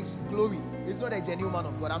God who takes glory is not a genuine man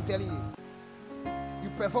of God. I'm telling you. You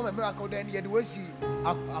perform a miracle, then you will see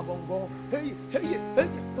go, hey,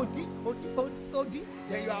 odi.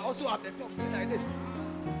 Then you are also at the top doing like this.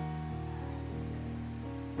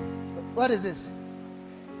 What is this?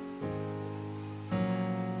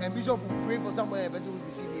 And Bishop will pray for someone, and the person will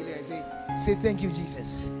receive healing and say thank you,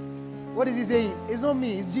 Jesus. What is he saying? It's not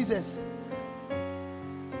me, it's Jesus.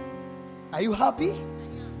 Are you happy?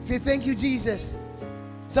 Say thank you, Jesus.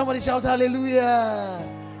 Somebody shout hallelujah.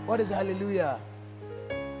 What is hallelujah?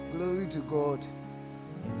 Glory to God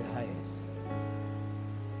in the highest.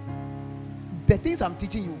 The things I'm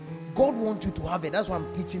teaching you, God wants you to have it. That's what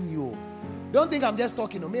I'm teaching you. Don't think I'm just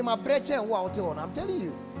talking. I'm telling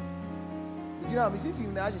you.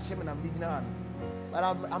 But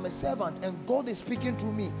I'm a servant and God is speaking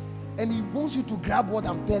through me. And he wants you to grab what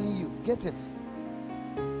I'm telling you. Get it?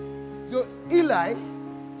 So Eli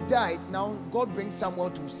died. Now God brings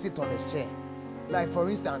someone to sit on his chair. Like for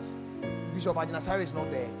instance, Bishop Ajinasari is not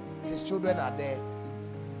there. His children are there.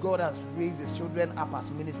 God has raised his children up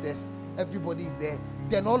as ministers. Everybody is there.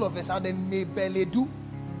 Then all of a sudden, Mebeledu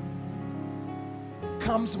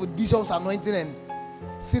comes with Bishop's anointing and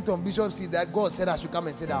sit on Bishop's seat that God said I should come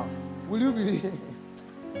and sit down. Will you believe?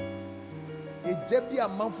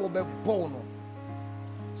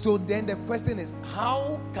 So then the question is,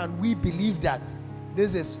 how can we believe that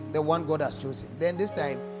this is the one God has chosen? Then this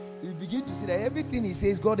time, you begin to see that everything he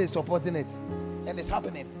says, God is supporting it. And it's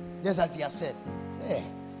happening, just as he has said. Hey,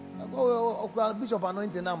 Bishop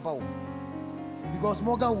anointing now. Because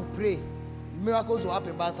Morgan will pray, miracles will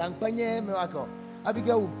happen. But Sanpanye miracle,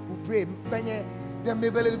 Abigail will pray, Panye. Then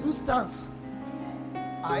Mebele do stance.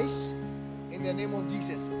 Eyes in the name of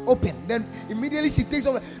Jesus open. Then immediately she takes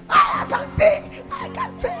over. I can see. I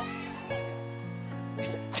can see.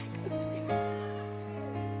 I can see.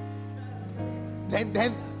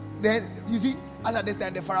 Then you see, as at this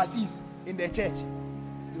time, the Pharisees in the church.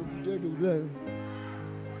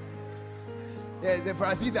 The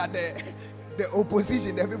Pharisees are the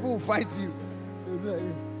opposition, the people who fight you.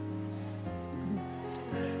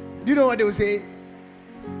 Do you know what they will say?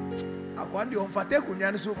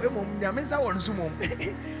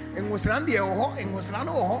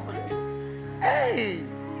 Hey,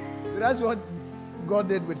 that's what God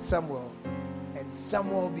did with Samuel. And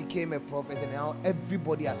Samuel became a prophet, and now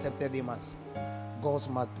everybody accepted him as God's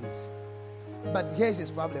mouthpiece. But here's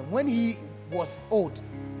his problem. When he was old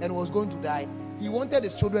and was going to die, he wanted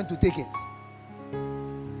his children to take it.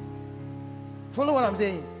 Follow what I'm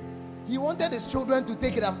saying? He wanted his children to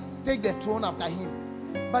take the throne after him.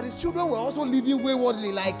 But his children were also living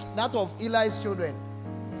waywardly like that of Eli's children.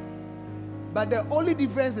 But the only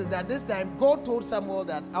difference is that this time God told Samuel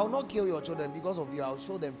that I will not kill your children because of you. I will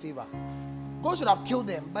show them favor. God should have killed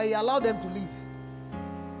them, but he allowed them to live.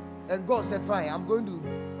 And God said, fine, I'm going to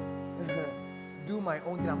do my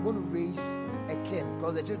own thing. I'm going to raise a king,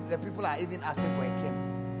 because the people are even asking for a king.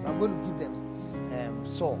 So I'm going to give them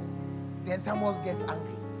Saul. Then Samuel gets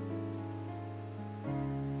angry.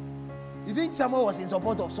 You think Samuel was in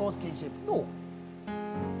support of Saul's kingship? No.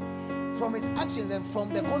 From his actions and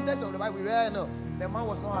from the context of the Bible, we really know the man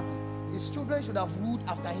was not happy. His children should have ruled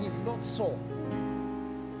after him, not Saul.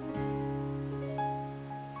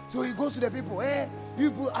 So he goes to the people. Hey, do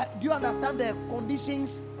you understand the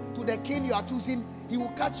conditions to the king you are choosing? He will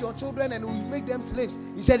catch your children and will make them slaves.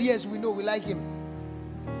 He said, yes, we know, we like him.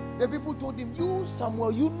 The people told him, you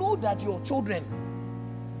Samuel, you know that your children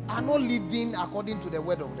are not living according to the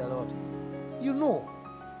word of the Lord. You know.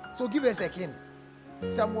 So give us a king.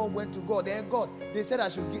 Samuel went to God. Then God, they said I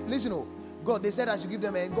should give, God, they said I should give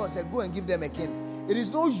them, and God said, go and give them a king. It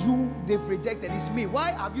is not you they've rejected, it's me.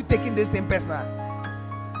 Why have you taken this thing personal?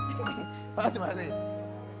 Fatima said,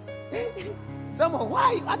 Samuel,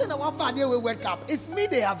 why? I don't know what far they will wake up. It's me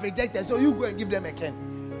they have rejected, so you go and give them a king.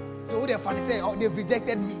 So the funny say, oh, they've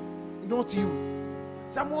rejected me, not you.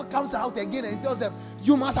 Samuel comes out again and tells them,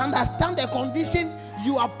 you must understand the condition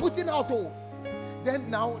you are putting out. Oh. Then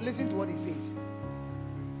now listen to what he says.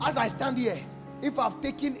 As I stand here, if I've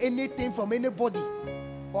taken anything from anybody,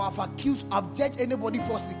 or I've accused, I've judged anybody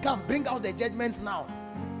falsely. Come, bring out the judgments now.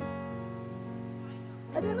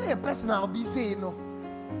 And then a person I'll be saying, no.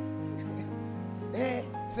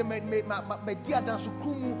 Say, my dear dance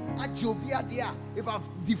krumu ajobia dear. If I've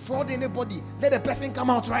defrauded anybody, let the person come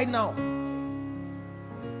out right now.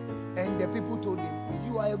 And the people told him,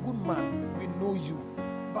 you are a good man, we know you,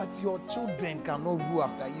 but your children cannot rule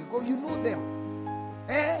after you. Go, you know them.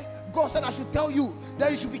 God said I should tell you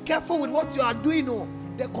that you should be careful with what you are doing. Oh,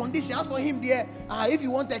 the conditions for him there. If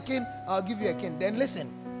you want a king, I'll give you a king. Then listen.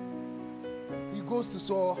 He goes to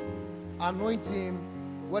Saul, anoint him,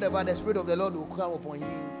 whatever the Spirit of the Lord will come upon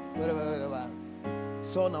him, whatever.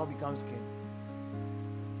 Saul now becomes king.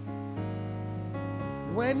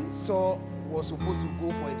 When Saul was supposed to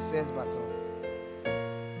go for his first battle,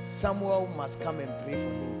 Samuel must come and pray for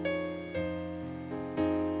him.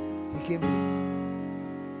 He came late.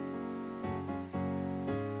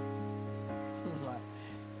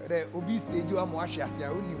 The obese stage you are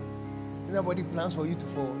nobody plans for you to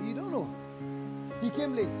fall. You don't know. He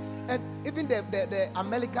came late. And even the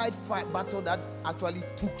Amalekite fight battle that actually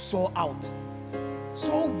took Saul out,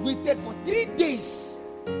 Saul waited for 3 days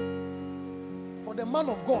for the man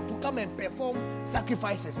of God to come and perform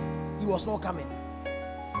sacrifices. He was not coming.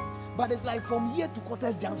 But it's like from here to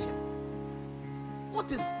Quarters Junction.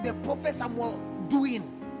 What is the prophet Samuel doing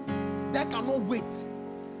that cannot wait?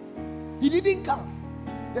 He didn't come.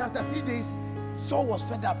 Then after 3 days, Saul was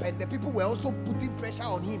fed up and the people were also putting pressure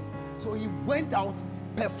on him. So he went out,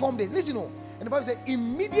 performed it. Listen, no. And the Bible said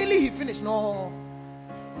immediately he finished. No,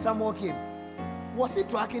 Samuel came. Was he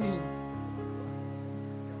tracking him?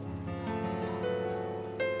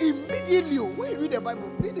 Immediately, when you read the Bible,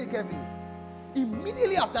 read it carefully.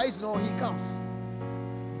 Immediately after it, no, he comes.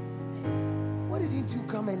 Why didn't you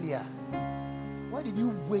come earlier? Why did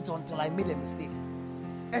you wait until I made a mistake?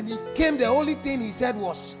 And he came, the only thing he said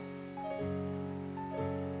was,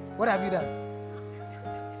 what have you done?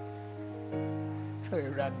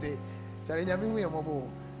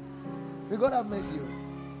 May God have mercy.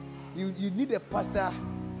 You need a pastor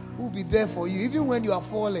who will be there for you, even when you are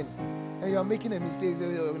falling and you are making a mistake. So,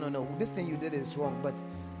 no, this thing you did is wrong, but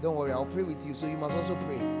don't worry, I'll pray with you. So you must also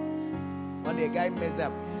pray. One day a guy messed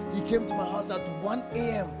up. He came to my house at 1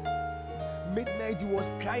 a.m. midnight. He was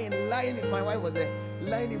crying, lying. My wife was there,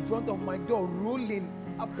 lying in front of my door, rolling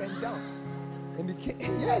up and down. And he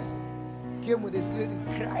came, came with his lady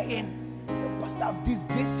crying. He said, Pastor, I've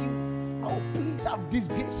disgraced you. Oh, please, I've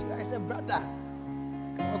disgraced you. I said, brother,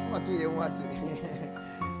 come on to your what?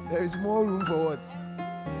 There is more room for what?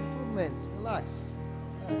 Improvement. Relax.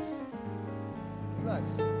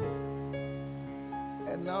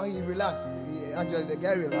 And now he relaxed. Actually, the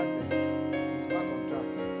guy relaxed. He's back on track.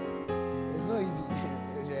 It's not easy.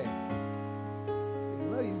 It's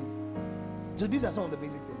not easy. So these are some of the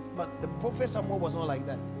basic things. But the prophet Samuel was not like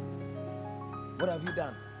that. What have you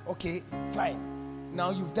done? Okay, fine.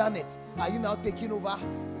 Now you've done it. Are you now taking over?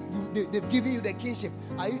 They've given you the kingship.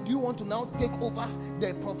 Do you want to now take over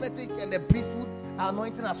the prophetic and the priesthood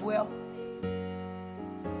anointing as well?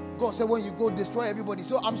 God said, when you go, destroy everybody.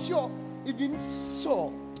 So I'm sure even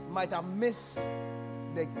Saul might have missed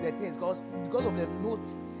the things because of the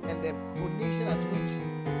notes and the tonation at which,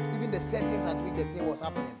 even the settings at which the thing was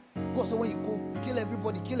happening. God said, when you go, kill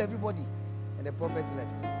everybody. And the prophet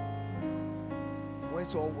left. When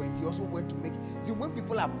Saul went, he also went to make. See, when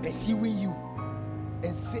people are pursuing you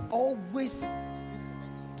and say always,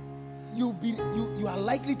 you are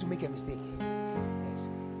likely to make a mistake. Yes.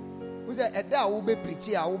 We say, "Eda will be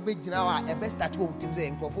preaching, I will be general. A best start with him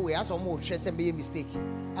saying, "Before as almost stress and be a mistake."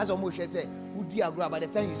 As almost stress say, "Would you agree?" By the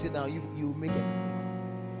time you sit down, you make a mistake.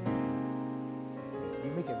 Yes,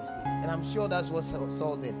 you make a mistake, and I'm sure that's what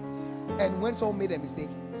Saul did. And when Saul made a mistake,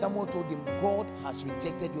 someone told him, "God has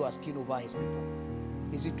rejected you as king over his people."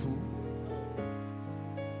 Is it true?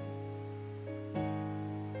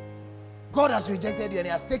 God has rejected you and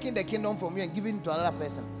he has taken the kingdom from you and given it to another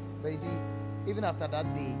person. But you see, even after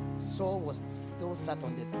that day, Saul was still sat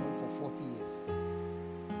on the throne for 40 years.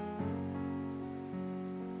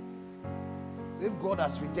 So if God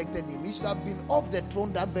has rejected him, he should have been off the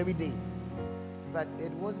throne that very day. But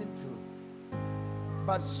it wasn't true.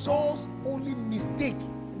 But Saul's only mistake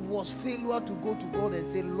was failure to go to God and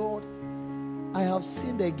say, Lord, I have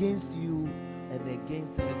sinned against you and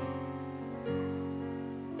against heaven.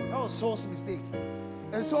 That was Saul's mistake.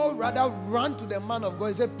 And Saul rather ran to the man of God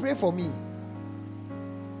and said, pray for me.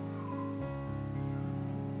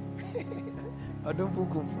 I don't feel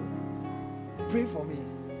comfortable. Pray for me.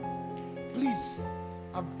 Please,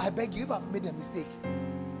 I beg you, if I've made a mistake,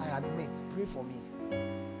 I admit, pray for me.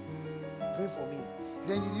 Pray for me.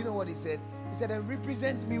 Then you know what he said? He said, and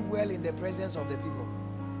represent me well in the presence of the people.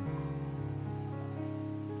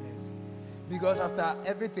 Yes. Because after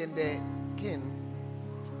everything, the king,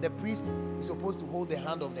 the priest is supposed to hold the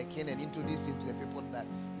hand of the king and introduce him to the people that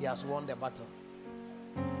he has won the battle.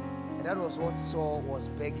 And that was what Saul was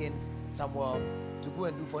begging Samuel to go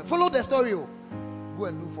and do for him. Follow the story. Go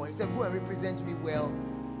and do for him. He said, go and represent me well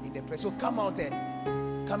in the press. So come out and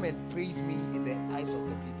come and praise me in the eyes of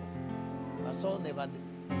the people. But Saul never did.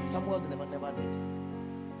 Samuel never did.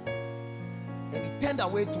 And he turned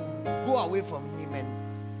away to go away from him. And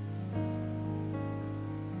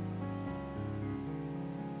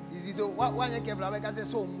so why you careful? I can say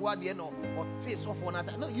so. No,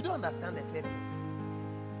 you don't understand the settings.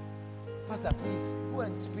 Pastor, please go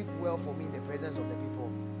and speak well for me in the presence of the people.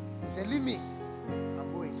 He said, leave me. I'm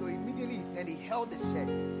going. So immediately he turned, he held the shirt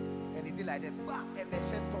and he did like that. And they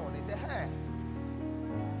said, "Turn." They said, hey.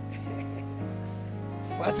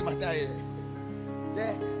 What's the matter here?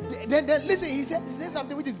 Then listen, he said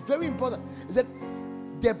something which is very important. He said,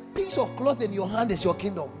 the piece of cloth in your hand is your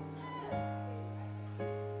kingdom.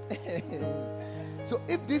 So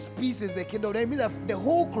if this piece is the kingdom, then it means that the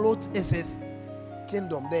whole cloth is his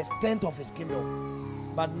kingdom, the extent of his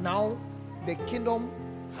kingdom. But now the kingdom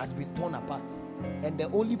has been torn apart, and the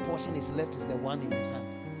only portion is left is the one in his hand.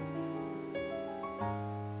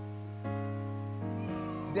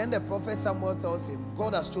 Then the prophet Samuel tells him,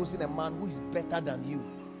 God has chosen a man who is better than you.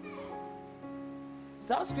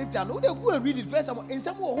 Some scripture, no, they go and read it first. In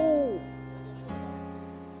Samuel,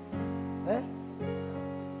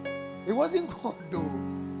 it wasn't God though.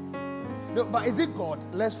 No, but is it God?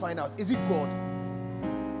 Let's find out. Is it God?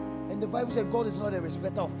 And the Bible said God is not a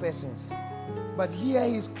respecter of persons. But here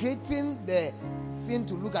he's creating the sin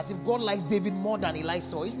to look as if God likes David more than he likes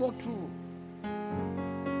Saul. It's not true.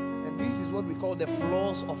 And this is what we call the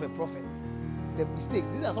flaws of a prophet. The mistakes.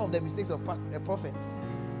 These are some of the mistakes of prophets.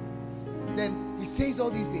 Then he says all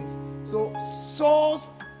these things. So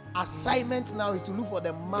Saul's assignment now is to look for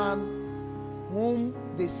the man whom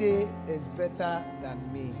they say is better than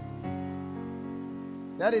me.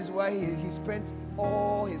 That is why he spent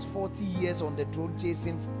all his 40 years on the throne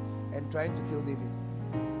chasing and trying to kill David.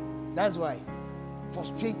 That's why.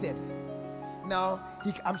 Frustrated. Now,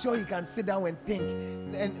 I'm sure he can sit down and think.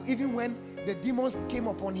 And even when the demons came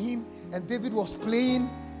upon him and David was playing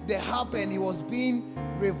the harp and he was being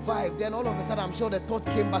revived, then all of a sudden I'm sure the thought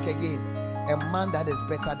came back again. A man that is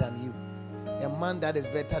better than you. A man that is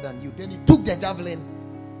better than you. Then he took the javelin.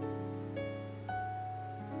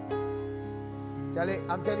 Charlie,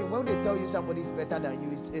 I'm telling you, when they tell you somebody is better than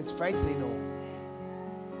you, it's frightening. No.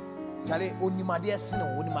 Charlie,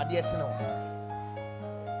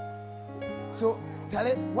 so,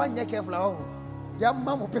 Charlie, one year careful. Young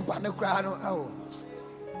mama paper no cry.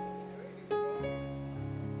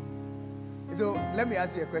 So let me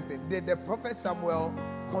ask you a question. Did the prophet Samuel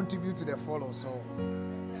contribute to the fall of Saul?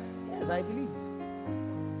 Yes, I believe.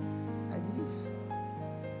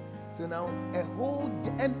 So now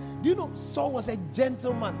and do you know Saul was a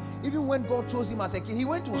gentleman. Even when God chose him as a king, he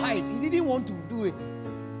went to hide. He didn't want to do it.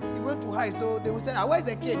 He went to hide. So they would say, where's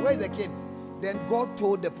the king? Where's the king? Then God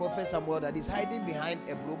told the prophet Samuel that he's hiding behind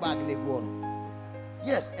a blowback legon.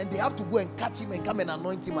 Yes, and they have to go and catch him and come and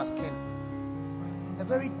anoint him as king. A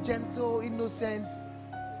very gentle, innocent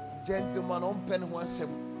gentleman on pen once.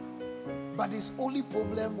 But his only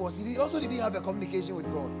problem was he also didn't have a communication with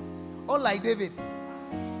God. Unlike David.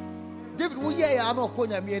 David, I know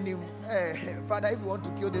Father, if you want to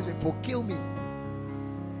kill this people, kill me.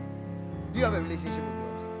 Do you have a relationship with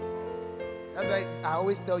God? That's why I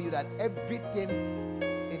always tell you that everything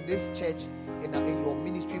in this church, in your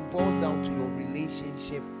ministry, boils down to your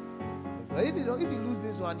relationship. But if you lose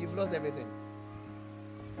this one, you've lost everything.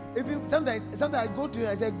 Sometimes I go to you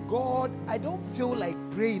and I say, God, I don't feel like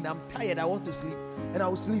praying. I'm tired. I want to sleep, and I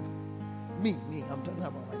will sleep. Me. I'm talking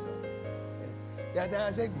about myself. Yeah, then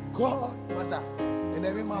I say, God, Master, and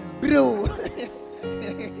every man, bro.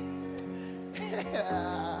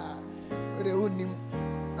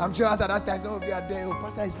 I'm sure at that time some of you are there. Oh,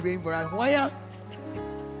 Pastor is praying for us. Why?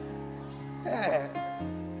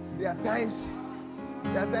 There are times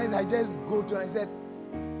I just go to and I said,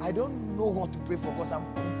 I don't know what to pray for because I'm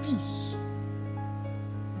confused.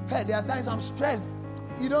 There are times I'm stressed.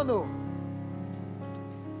 You don't know.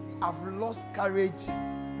 I've lost courage.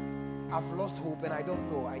 I've lost hope and I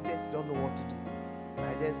don't know. I just don't know what to do. And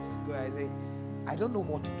I just go and say, I don't know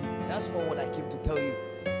what to do. That's not what I came to tell you.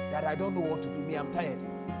 That I don't know what to do. Me, I'm tired.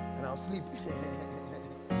 And I'll sleep.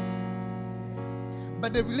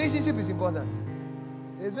 But the relationship is important.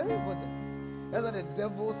 It's very important. That's why the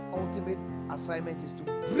devil's ultimate assignment is to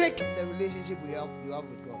break the relationship you have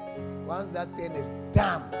with God. Once that thing is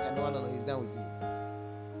done, and no, he's done with you.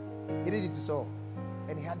 He did it to Saul,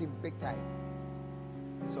 and he had him big time.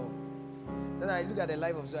 So then I look at the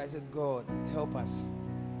life of Saul. I said, God, help us.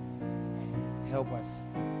 Help us.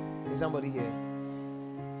 Is somebody here?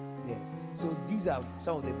 Yes. So these are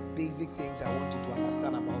some of the basic things I want you to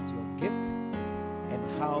understand about your gift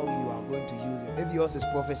and how you are going to use it. If yours is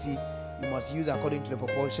prophecy, you must use according to the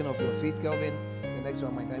proportion of your faith. Kelvin, the next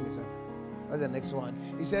one, my time is up. What's the next one?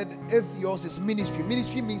 He said, if yours is ministry,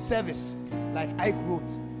 ministry means service, like Ike wrote,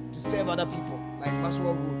 to serve other people, like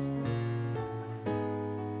Maxwell wrote.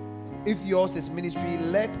 If yours is ministry,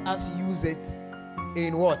 let us use it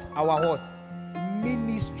in what? Our what?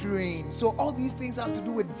 Ministering. So all these things has to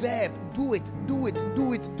do with verb. Do it, do it,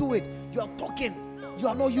 do it, do it. You are talking. You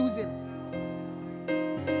are not using.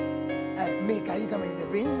 Can you come in the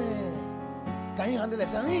brain? Can you handle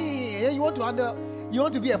this? You want to handle. You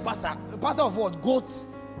want to be a pastor. A pastor of what? Goats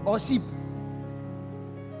or sheep?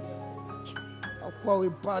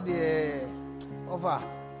 Over.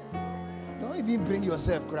 Don't even bring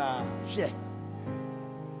yourself, cry. Share.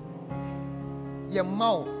 Your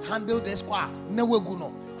mouth, handle this, no we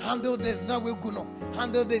go. Handle this, no we go.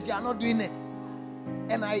 Handle this, you are not doing it.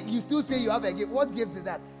 And you still say you have a gift. What gift is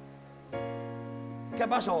that?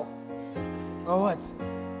 Kebasho. Or what?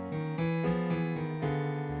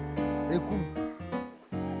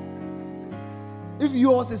 If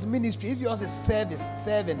yours is ministry, if yours is service,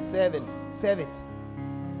 serve it.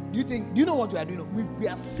 Do you know what we are doing? We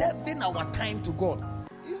are serving our time to God.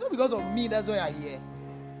 It's not because of me, that's why you are here.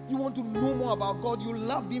 You want to know more about God. You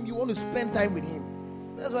love Him. You want to spend time with Him.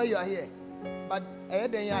 That's why you are here. But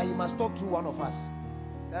He must talk through one of us.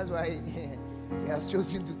 That's why He has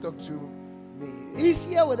chosen to talk through me. He's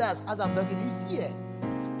here with us as I'm talking. He's here,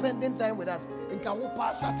 spending time with us. In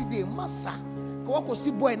Kawopa Saturday, Massa. Kawako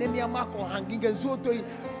si boy neni amako hanging and so to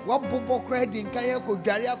what bobo credit in Kayako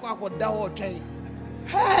Jariako ako dawo train.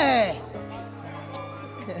 Hey.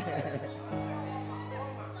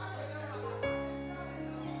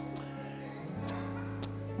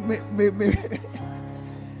 Me.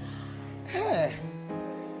 Hey.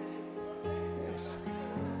 Yes.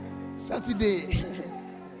 Saturday.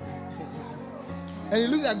 And it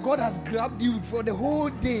looks like God has grabbed you for the whole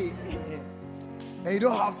day. And you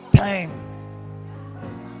don't have time.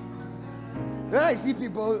 When I see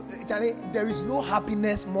people, Charlie, there is no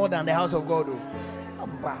happiness more than the house of God.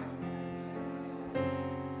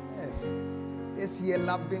 Yes. Yes, here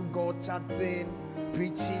loving God, chatting,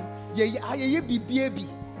 preaching. Yeah, baby.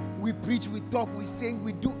 We preach, we talk, we sing,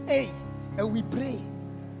 we do and we pray.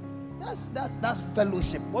 That's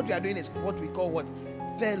fellowship. What we are doing is what we call what?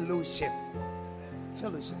 Fellowship.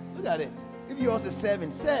 Fellowship. Look at it. If you also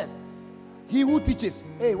serve. He who teaches.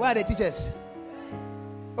 Hey, why are the teachers?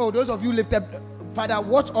 Oh, those of you lifted, Father,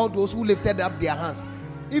 watch all those who lifted up their hands.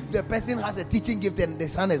 If the person has a teaching gift and the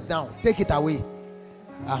hand is down, take it away.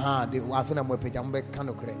 Where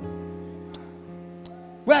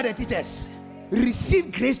are the teachers?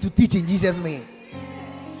 Receive grace to teach in Jesus' name.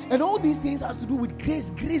 And all these things has to do with grace.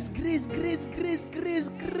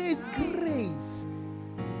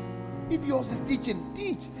 If yours is teaching,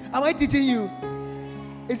 teach. Am I teaching you?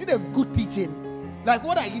 Is it a good teaching? Like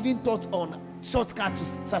what I even taught on shortcut to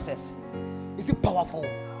success. Is it powerful?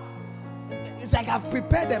 It's like I've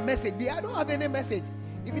prepared a message. I don't have any message.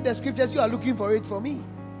 Even the scriptures, you are looking for it for me.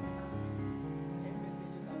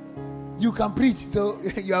 You can preach, so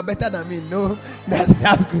you are better than me. No, that's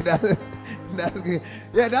good. That's good.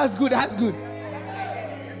 Yeah, that's good.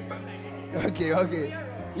 Okay.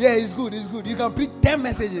 Yeah, it's good. You can preach 10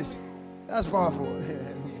 messages. That's powerful.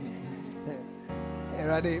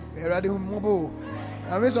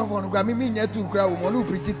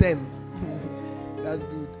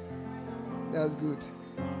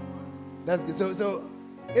 That's good. So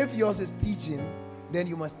if yours is teaching, then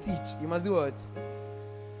you must teach. You must do what?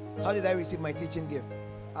 How did I receive my teaching gift?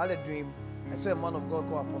 I had a dream. I saw a man of God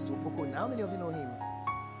called Apostle Poko. How many of you know him?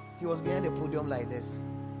 He was behind the podium like this,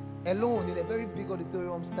 alone in a very big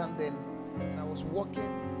auditorium, standing, and I was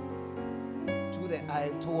walking through the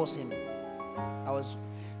aisle towards him.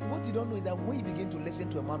 What you don't know is that when you begin to listen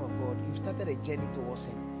to a man of God, you've started a journey towards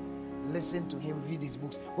him. Listen to him, read his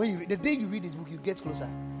books. The day you read his book, you get closer.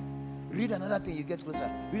 Read another thing, you get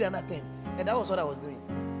closer. Read another thing. And that was what I was doing.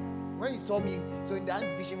 When you saw me, so in that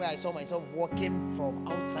vision where I saw myself walking from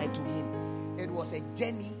outside to him, it was a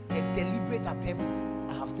journey, a deliberate attempt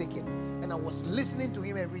I have taken. And I was listening to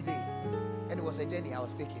him every day. And it was a journey I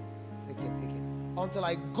was taking. Until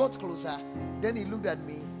I got closer, then he looked at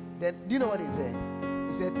me. Then, do you know what he said?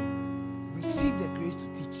 He said, receive the grace to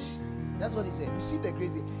teach. That's what he said. Receive the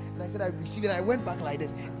grace. And I said, I received it. I went back like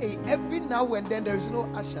this. Hey, every now and then there is no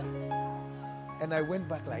usher. And I went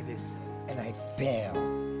back like this. And I fell.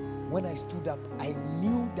 When I stood up, I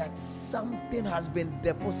knew that something has been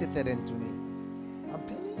deposited into me. I'm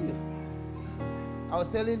telling you. I was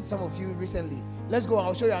telling some of you recently. Let's go.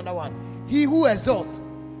 I'll show you another one. He who exalts,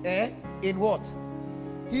 in what?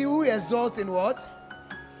 He who exalts in what?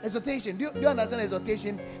 Exhortation. Do you understand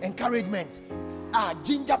exhortation? Encouragement.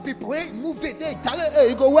 Ginger people, hey, move it, hey, tell it, hey,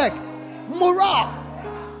 you go work. Morale.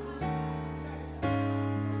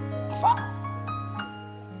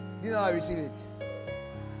 Do you know how I received it?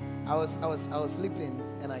 I was sleeping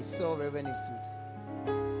and I saw Reverend stood.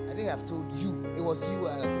 I think I've told you. It was you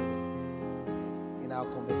I told you. In our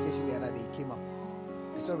conversation the other day, he came up.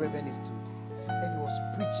 I saw Reverend stood. And he was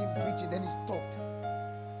preaching, then he stopped.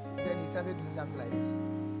 Then he started doing something like this.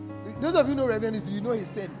 Those of you know Reverend stood, you know his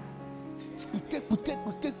thing.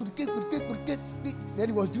 Then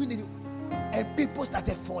he was doing it, and people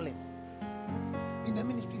started falling in the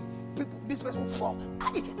ministry. This person fall,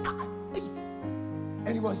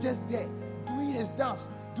 and he was just there doing his dance,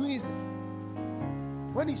 doing his.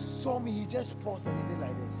 When he saw me, he just paused and he did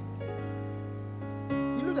like this.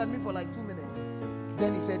 He looked at me for like 2 minutes.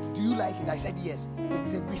 Then he said, "Do you like it?" I said, "Yes." Then he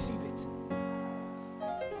said, "Receive it."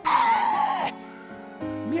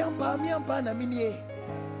 Miampa na mini.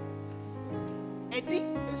 Edi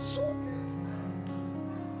so.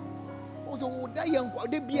 Ozo woda yanko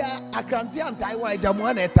de bia akranti antai wa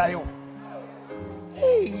jamu na etayo.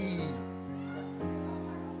 Hey.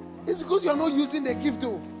 It's because you are not using the gift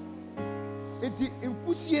though. Eti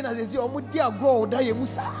inkusie na sese omo di agro oda ye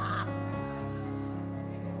musa.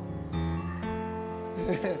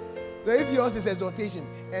 So if yours is exhortation,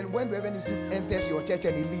 and when Reverend enters your church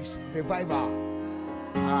and he leaves, revival.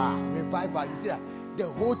 Revival. You see that? The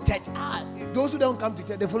whole church. Those who don't come to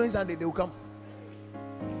church, the following Sunday they will come.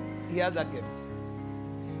 He has that gift.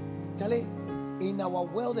 Charlie, in our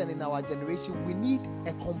world and in our generation, we need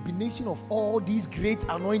a combination of all these great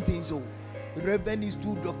anointings. So, Reverend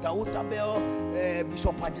Dr. Otabel,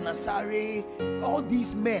 Bishop Ajinasari, all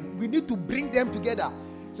these men, we need to bring them together.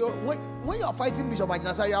 So when you are fighting Bishop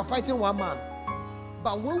Ajinasari, you are fighting one man.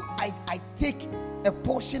 But when I take a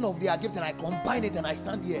portion of their gift and I combine it and I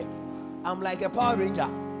stand here, I'm like a Power Ranger.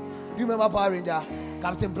 Do you remember Power Ranger?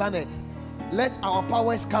 Captain Planet. Let our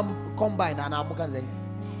powers combine. And I'm going to say,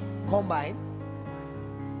 combine.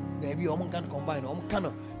 Maybe I'm going to combine.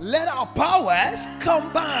 Let our powers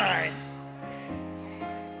combine.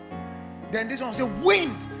 Then this one say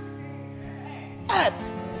wind, earth,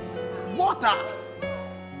 water,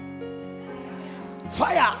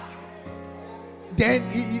 fire. Then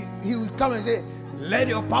he would come and say, let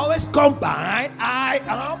your powers combine. I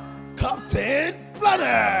am Captain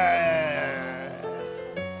Planet.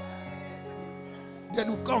 Then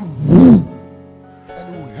will come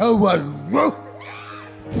and will help us.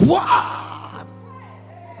 What?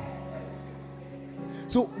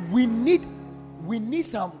 So we need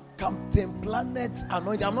some Captain Planet's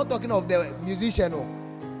anointing. I'm not talking of the musician.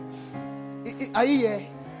 Are you here?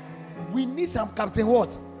 We need some Captain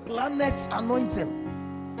what? Planet's anointing.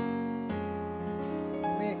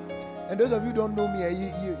 And those of you who don't know me,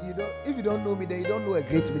 you don't. If you don't know me, then you don't know a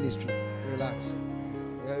great ministry. Relax.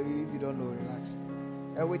 If you don't know, relax.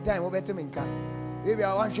 And with time, we'll better minka. Maybe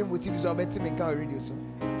I want to with TV, so I'll better minka radio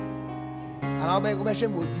soon. And I'll be with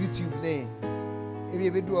YouTube name. Maybe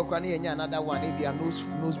we do a cranny and another one. Maybe a nose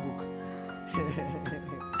book.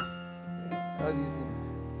 All these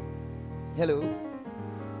things. Hello.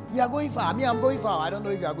 We are going far. I'm going far. I don't know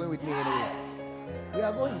if you are going with me anyway. We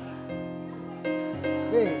are going.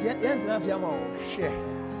 Hey, share.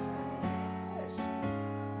 Yes.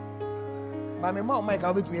 But my mom might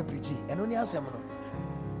be a preachy and only have some.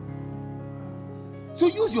 So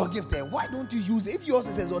use your gift there. Why don't you use it? If yours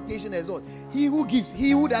is exhortation, exhort. He who gives,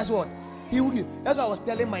 he who does what? He who gives. That's why I was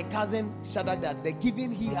telling my cousin Shadrach that the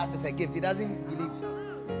giving he has is a gift. He doesn't believe.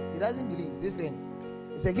 He doesn't believe this thing.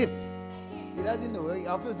 It's a gift. He doesn't know.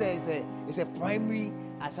 I feel say it's a primary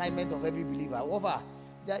assignment of every believer. Over,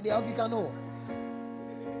 they all can know.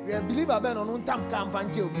 We are believer ben on tam kam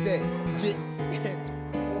fanche obi say je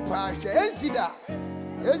pa hwe ensi da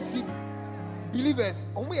ensi believers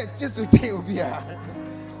omo ye cheso che obi a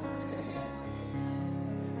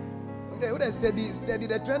we steady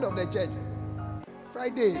the trend of the church.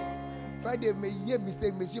 Friday me ye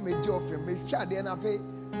mistake me see me job friend me twa de na fe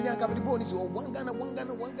me yan kabdi bonus one Ghana 2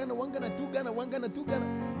 Ghana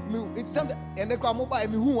it's something and the crowd mobile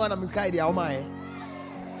me who wanna me kai dia o mai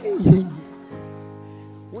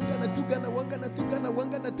 1 Ghana, 2 Ghana, 1 Ghana, 2 Ghana, 1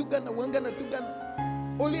 Ghana, 2 Ghana, 1 Ghana, 2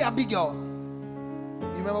 Ghana. Only a big girl. You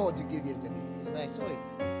remember what you gave yesterday? I saw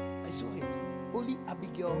it. I saw it. Only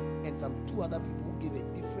Abigail and some 2 other people gave a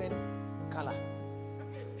different color.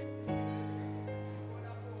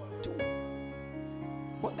 2.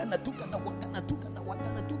 One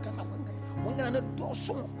gonna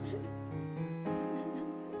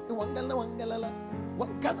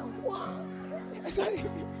I saw it.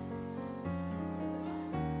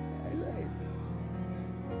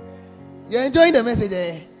 You're enjoying the message,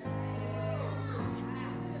 eh?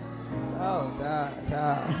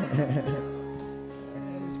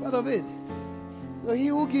 It's part of it. So he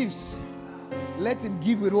who gives, let him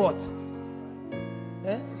give with what?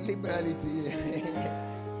 Liberality.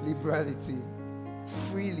 Liberality.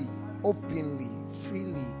 Freely, openly,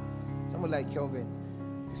 freely. Someone like Kelvin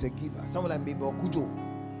is a giver. Someone like Mabel Kujo.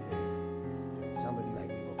 Somebody like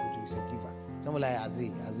Mabel Kujo is a giver. Someone like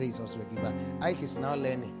Azay. Azay is also a giver. Ike is now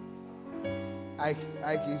learning.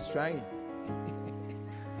 Ike is trying.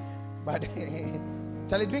 But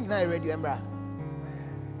Charlie, drink now already, Embra.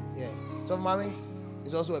 Yeah. So mommy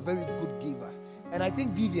is also a very good giver. And I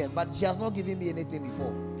think Vivian, but she has not given me anything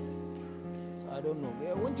before. So I don't know.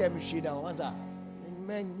 One time she down once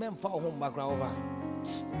men fall home background over.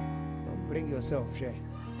 Don't bring yourself, share.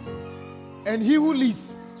 And he who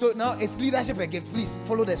leads. So now it's leadership a gift. Please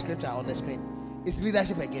follow the scripture on the screen. It's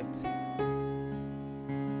leadership a gift. Yes.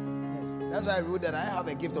 That's why I wrote that I have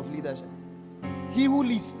a gift of leadership. He who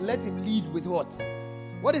leads, let him lead with what?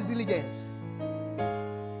 What is diligence?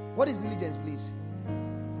 What is diligence, please?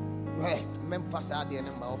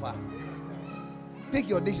 Take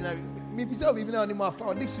your dictionary. Maybe so even on the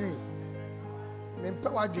dictionary.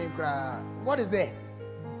 What is there?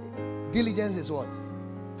 Diligence is what?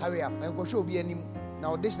 Hurry up. And go show be any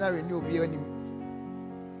now dictionary new be any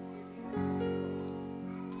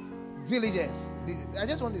diligence. I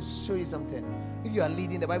just want to show you something. If you are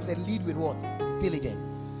leading, the Bible says lead with what?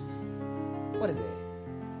 Diligence. What is it?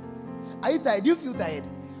 Are you tired? Do you feel tired?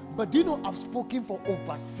 But do you know I've spoken for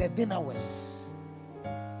over 7 hours?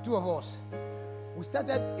 2 of us. We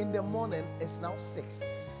started in the morning, it's now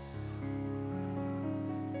 6.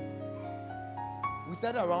 We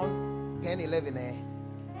started around 10, 11, Look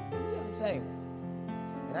at the time.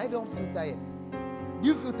 And I don't feel tired. Do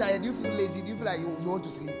you feel tired? Do you feel lazy? Do you feel like you want to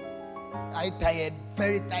sleep? Are you tired?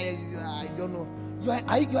 Very tired? I don't know. You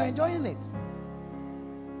are enjoying it.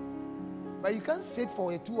 But you can't sit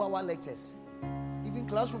for a 2-hour lectures. Even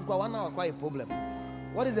classroom for 1 hour, quite a problem.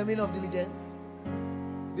 What is the meaning of diligence?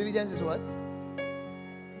 Diligence is what?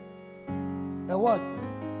 A what?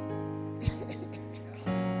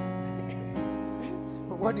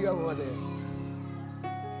 What do you have over there?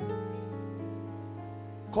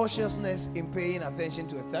 Cautiousness in paying attention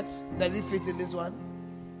to a text. Does it fit in this one?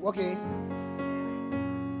 Okay.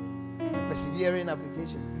 A persevering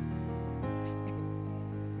application.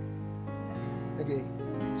 Okay.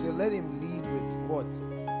 So let him lead with what?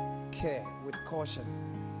 Care, with caution.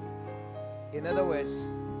 In other words,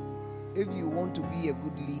 if you want to be a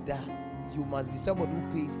good leader, you must be someone who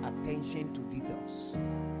pays attention to details.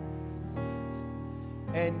 Yes.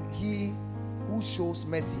 And he who shows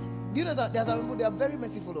mercy. Do you know that there are some people, they are very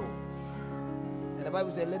merciful though. And the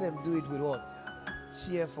Bible says, let them do it with what?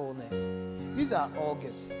 Cheerfulness. These are all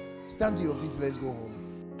gifts. Stand to your feet, let's go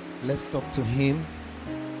home. Let's talk to him.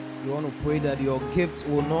 You want to pray that your gift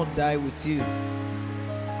will not die with you.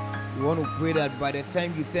 You want to pray that by the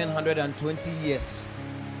time you turn 120 years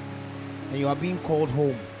and you are being called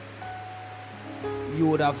home, you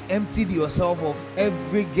would have emptied yourself of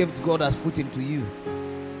every gift God has put into you.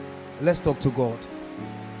 Let's talk to God.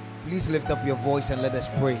 Please lift up your voice and let us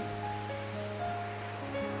pray.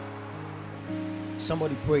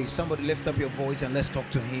 Somebody pray. Somebody lift up your voice and let's talk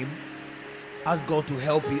to him. Ask God to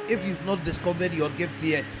help you. If you've not discovered your gift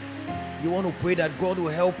yet, you want to pray that God will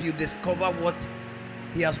help you discover what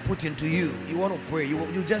he has put into you. You want to pray.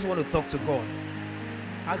 You just want to talk to God.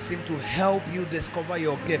 Ask him to help you discover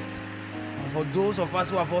your gift. And for those of us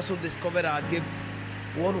who have also discovered our gift,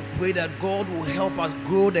 we want to pray that God will help us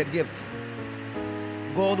grow the gift.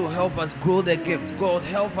 God will help us grow the gift. God,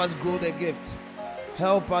 help us grow the gift.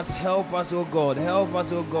 Help us, oh God. Help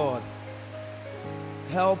us, oh God.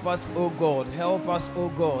 Help us, oh God. Help us, oh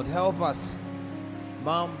God. Help us.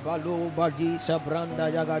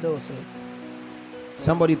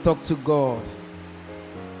 Somebody talk to God.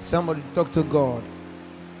 Somebody talk to God.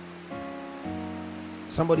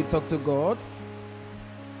 Somebody talk to God.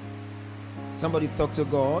 Somebody talk to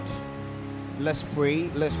God. Let's pray.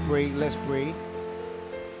 Let's pray. Let's pray.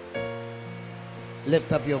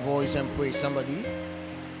 Lift up your voice and pray. Somebody.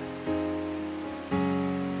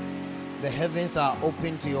 The heavens are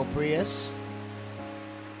open to your prayers.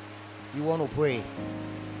 You want to pray.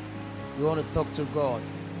 You want to talk to God.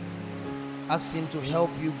 Ask Him to help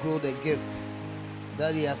you grow the gift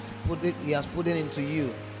that He has put it into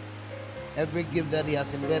you. Every gift that He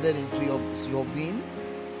has embedded into your being.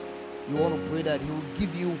 You want to pray that He will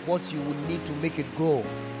give you what you will need to make it grow.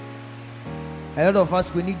 A lot of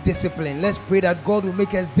us, we need discipline. Let's pray that God will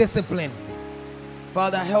make us disciplined.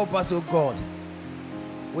 Father, help us, oh God.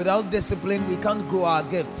 Without discipline, we can't grow our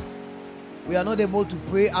gift. We are not able to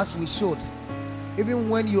pray as we should. Even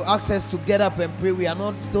when you ask us to get up and pray, we are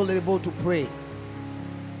not still able to pray.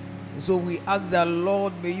 So we ask that,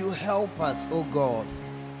 Lord, may you help us, oh God.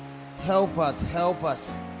 Help us, help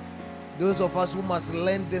us. Those of us who must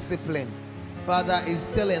learn discipline, Father,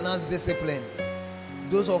 instill in us discipline.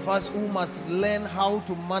 Those of us who must learn how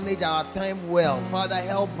to manage our time well, Father,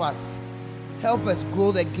 help us. Help us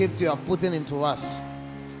grow the gift you are putting into us.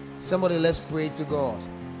 Somebody, let's pray to God.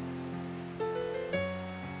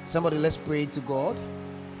 Somebody, let's pray to God.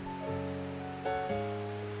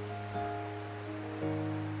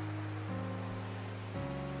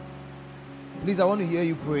 Please, I want to hear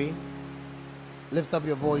you pray. Lift up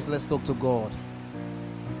your voice. Let's talk to God.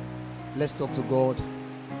 Let's talk to God.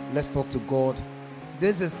 Let's talk to God.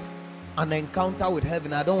 This is an encounter with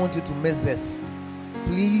heaven. I don't want you to miss this.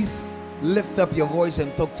 Please lift up your voice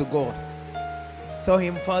and talk to God. Tell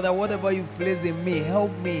Him, Father, whatever you've placed in me,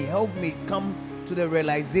 help me come to the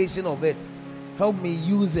realization of it. Help me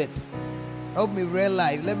use it. Help me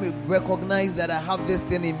realize. Let me recognize that I have this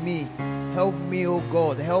thing in me. Help me, oh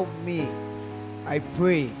God. Help me. I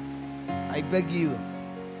pray. I beg you.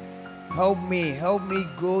 Help me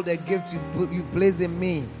grow the gift you placed in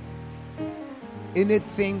me.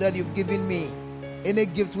 Anything that you've given me, any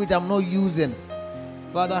gift which I'm not using,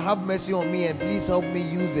 Father, have mercy on me and please help me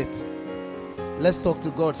use it. Let's talk to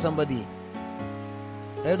God. Somebody,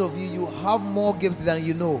 ahead of you, you have more gifts than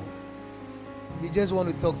you know. You just want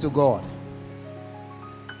to talk to God.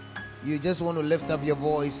 You just want to lift up your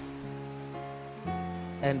voice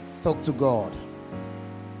and talk to God.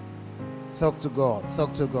 Talk to God.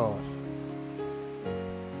 Talk to God.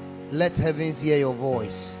 Let heavens hear your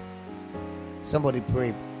voice. Somebody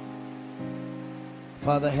pray.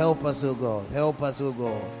 Father, help us, oh God. Help us, oh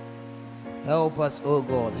God. Help us, oh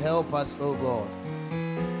God. Help us, oh God.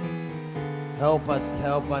 Help us,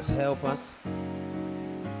 help us, help us.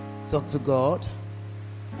 Talk to God.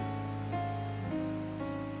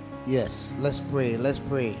 Yes, let's pray. Let's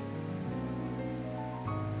pray.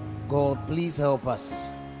 God, please help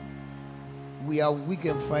us. We are weak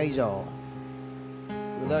and fragile.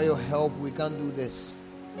 Without your help, we can't do this.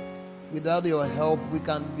 Without your help, we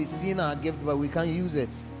can be seen our gift, but we can't use it.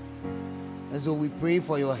 And so we pray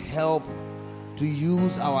for your help to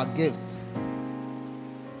use our gifts.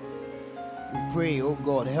 We pray, oh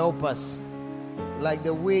God, help us. Like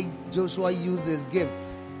the way Joshua used his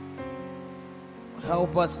gift.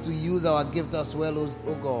 Help us to use our gift as well,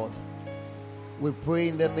 oh God. We pray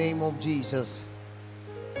in the name of Jesus.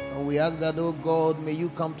 And we ask that, oh God, may you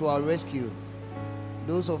come to our rescue.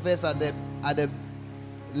 Those of us at the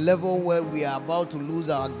level where we are about to lose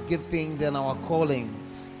our giftings and our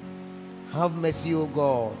callings, have mercy, O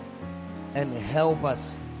God, and help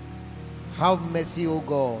us. Have mercy, O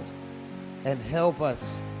God, and help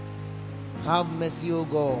us. Have mercy, O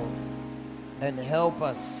God, and help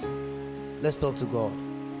us. Let's talk to God.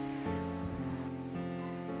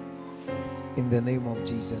 In the name of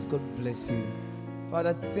Jesus, God bless you.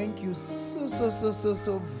 Father, thank you so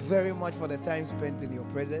very much for the time spent in your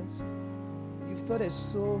presence. You've taught us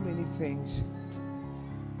so many things.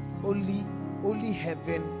 Only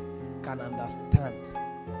heaven can understand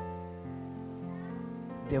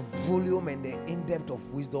the volume and the in-depth of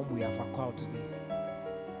wisdom we have acquired today.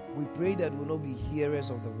 We pray that we will not be hearers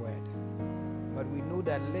of the word, but we know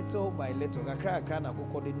that little by little,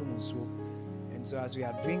 and so as we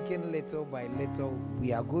are drinking little by little,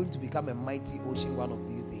 we are going to become a mighty ocean one of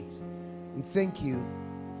these days. We thank you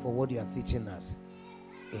for what you are teaching us.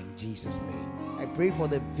 In Jesus' name. I pray for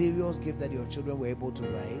the various gifts that your children were able to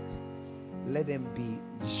write. Let them be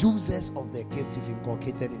users of the gift you've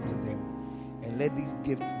inculcated into them. And let these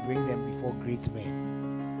gifts bring them before great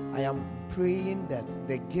men. I am praying that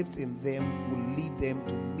the gift in them will lead them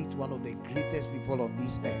to meet one of the greatest people on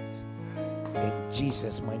this earth. In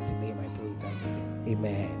Jesus' mighty name I pray with thanksgiving.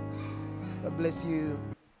 Amen. God bless you.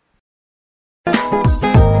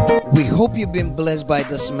 We hope you've been blessed by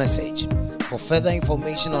this message. For further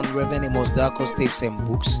information on Reverend Amos Darko's tapes and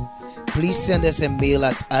books, please send us a mail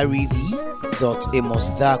at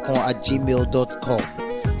rev.amosdarko@gmail.com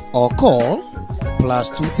or call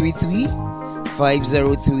 +233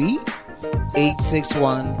 503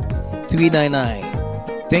 861 399.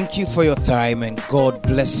 Thank you for your time and God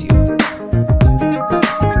bless you.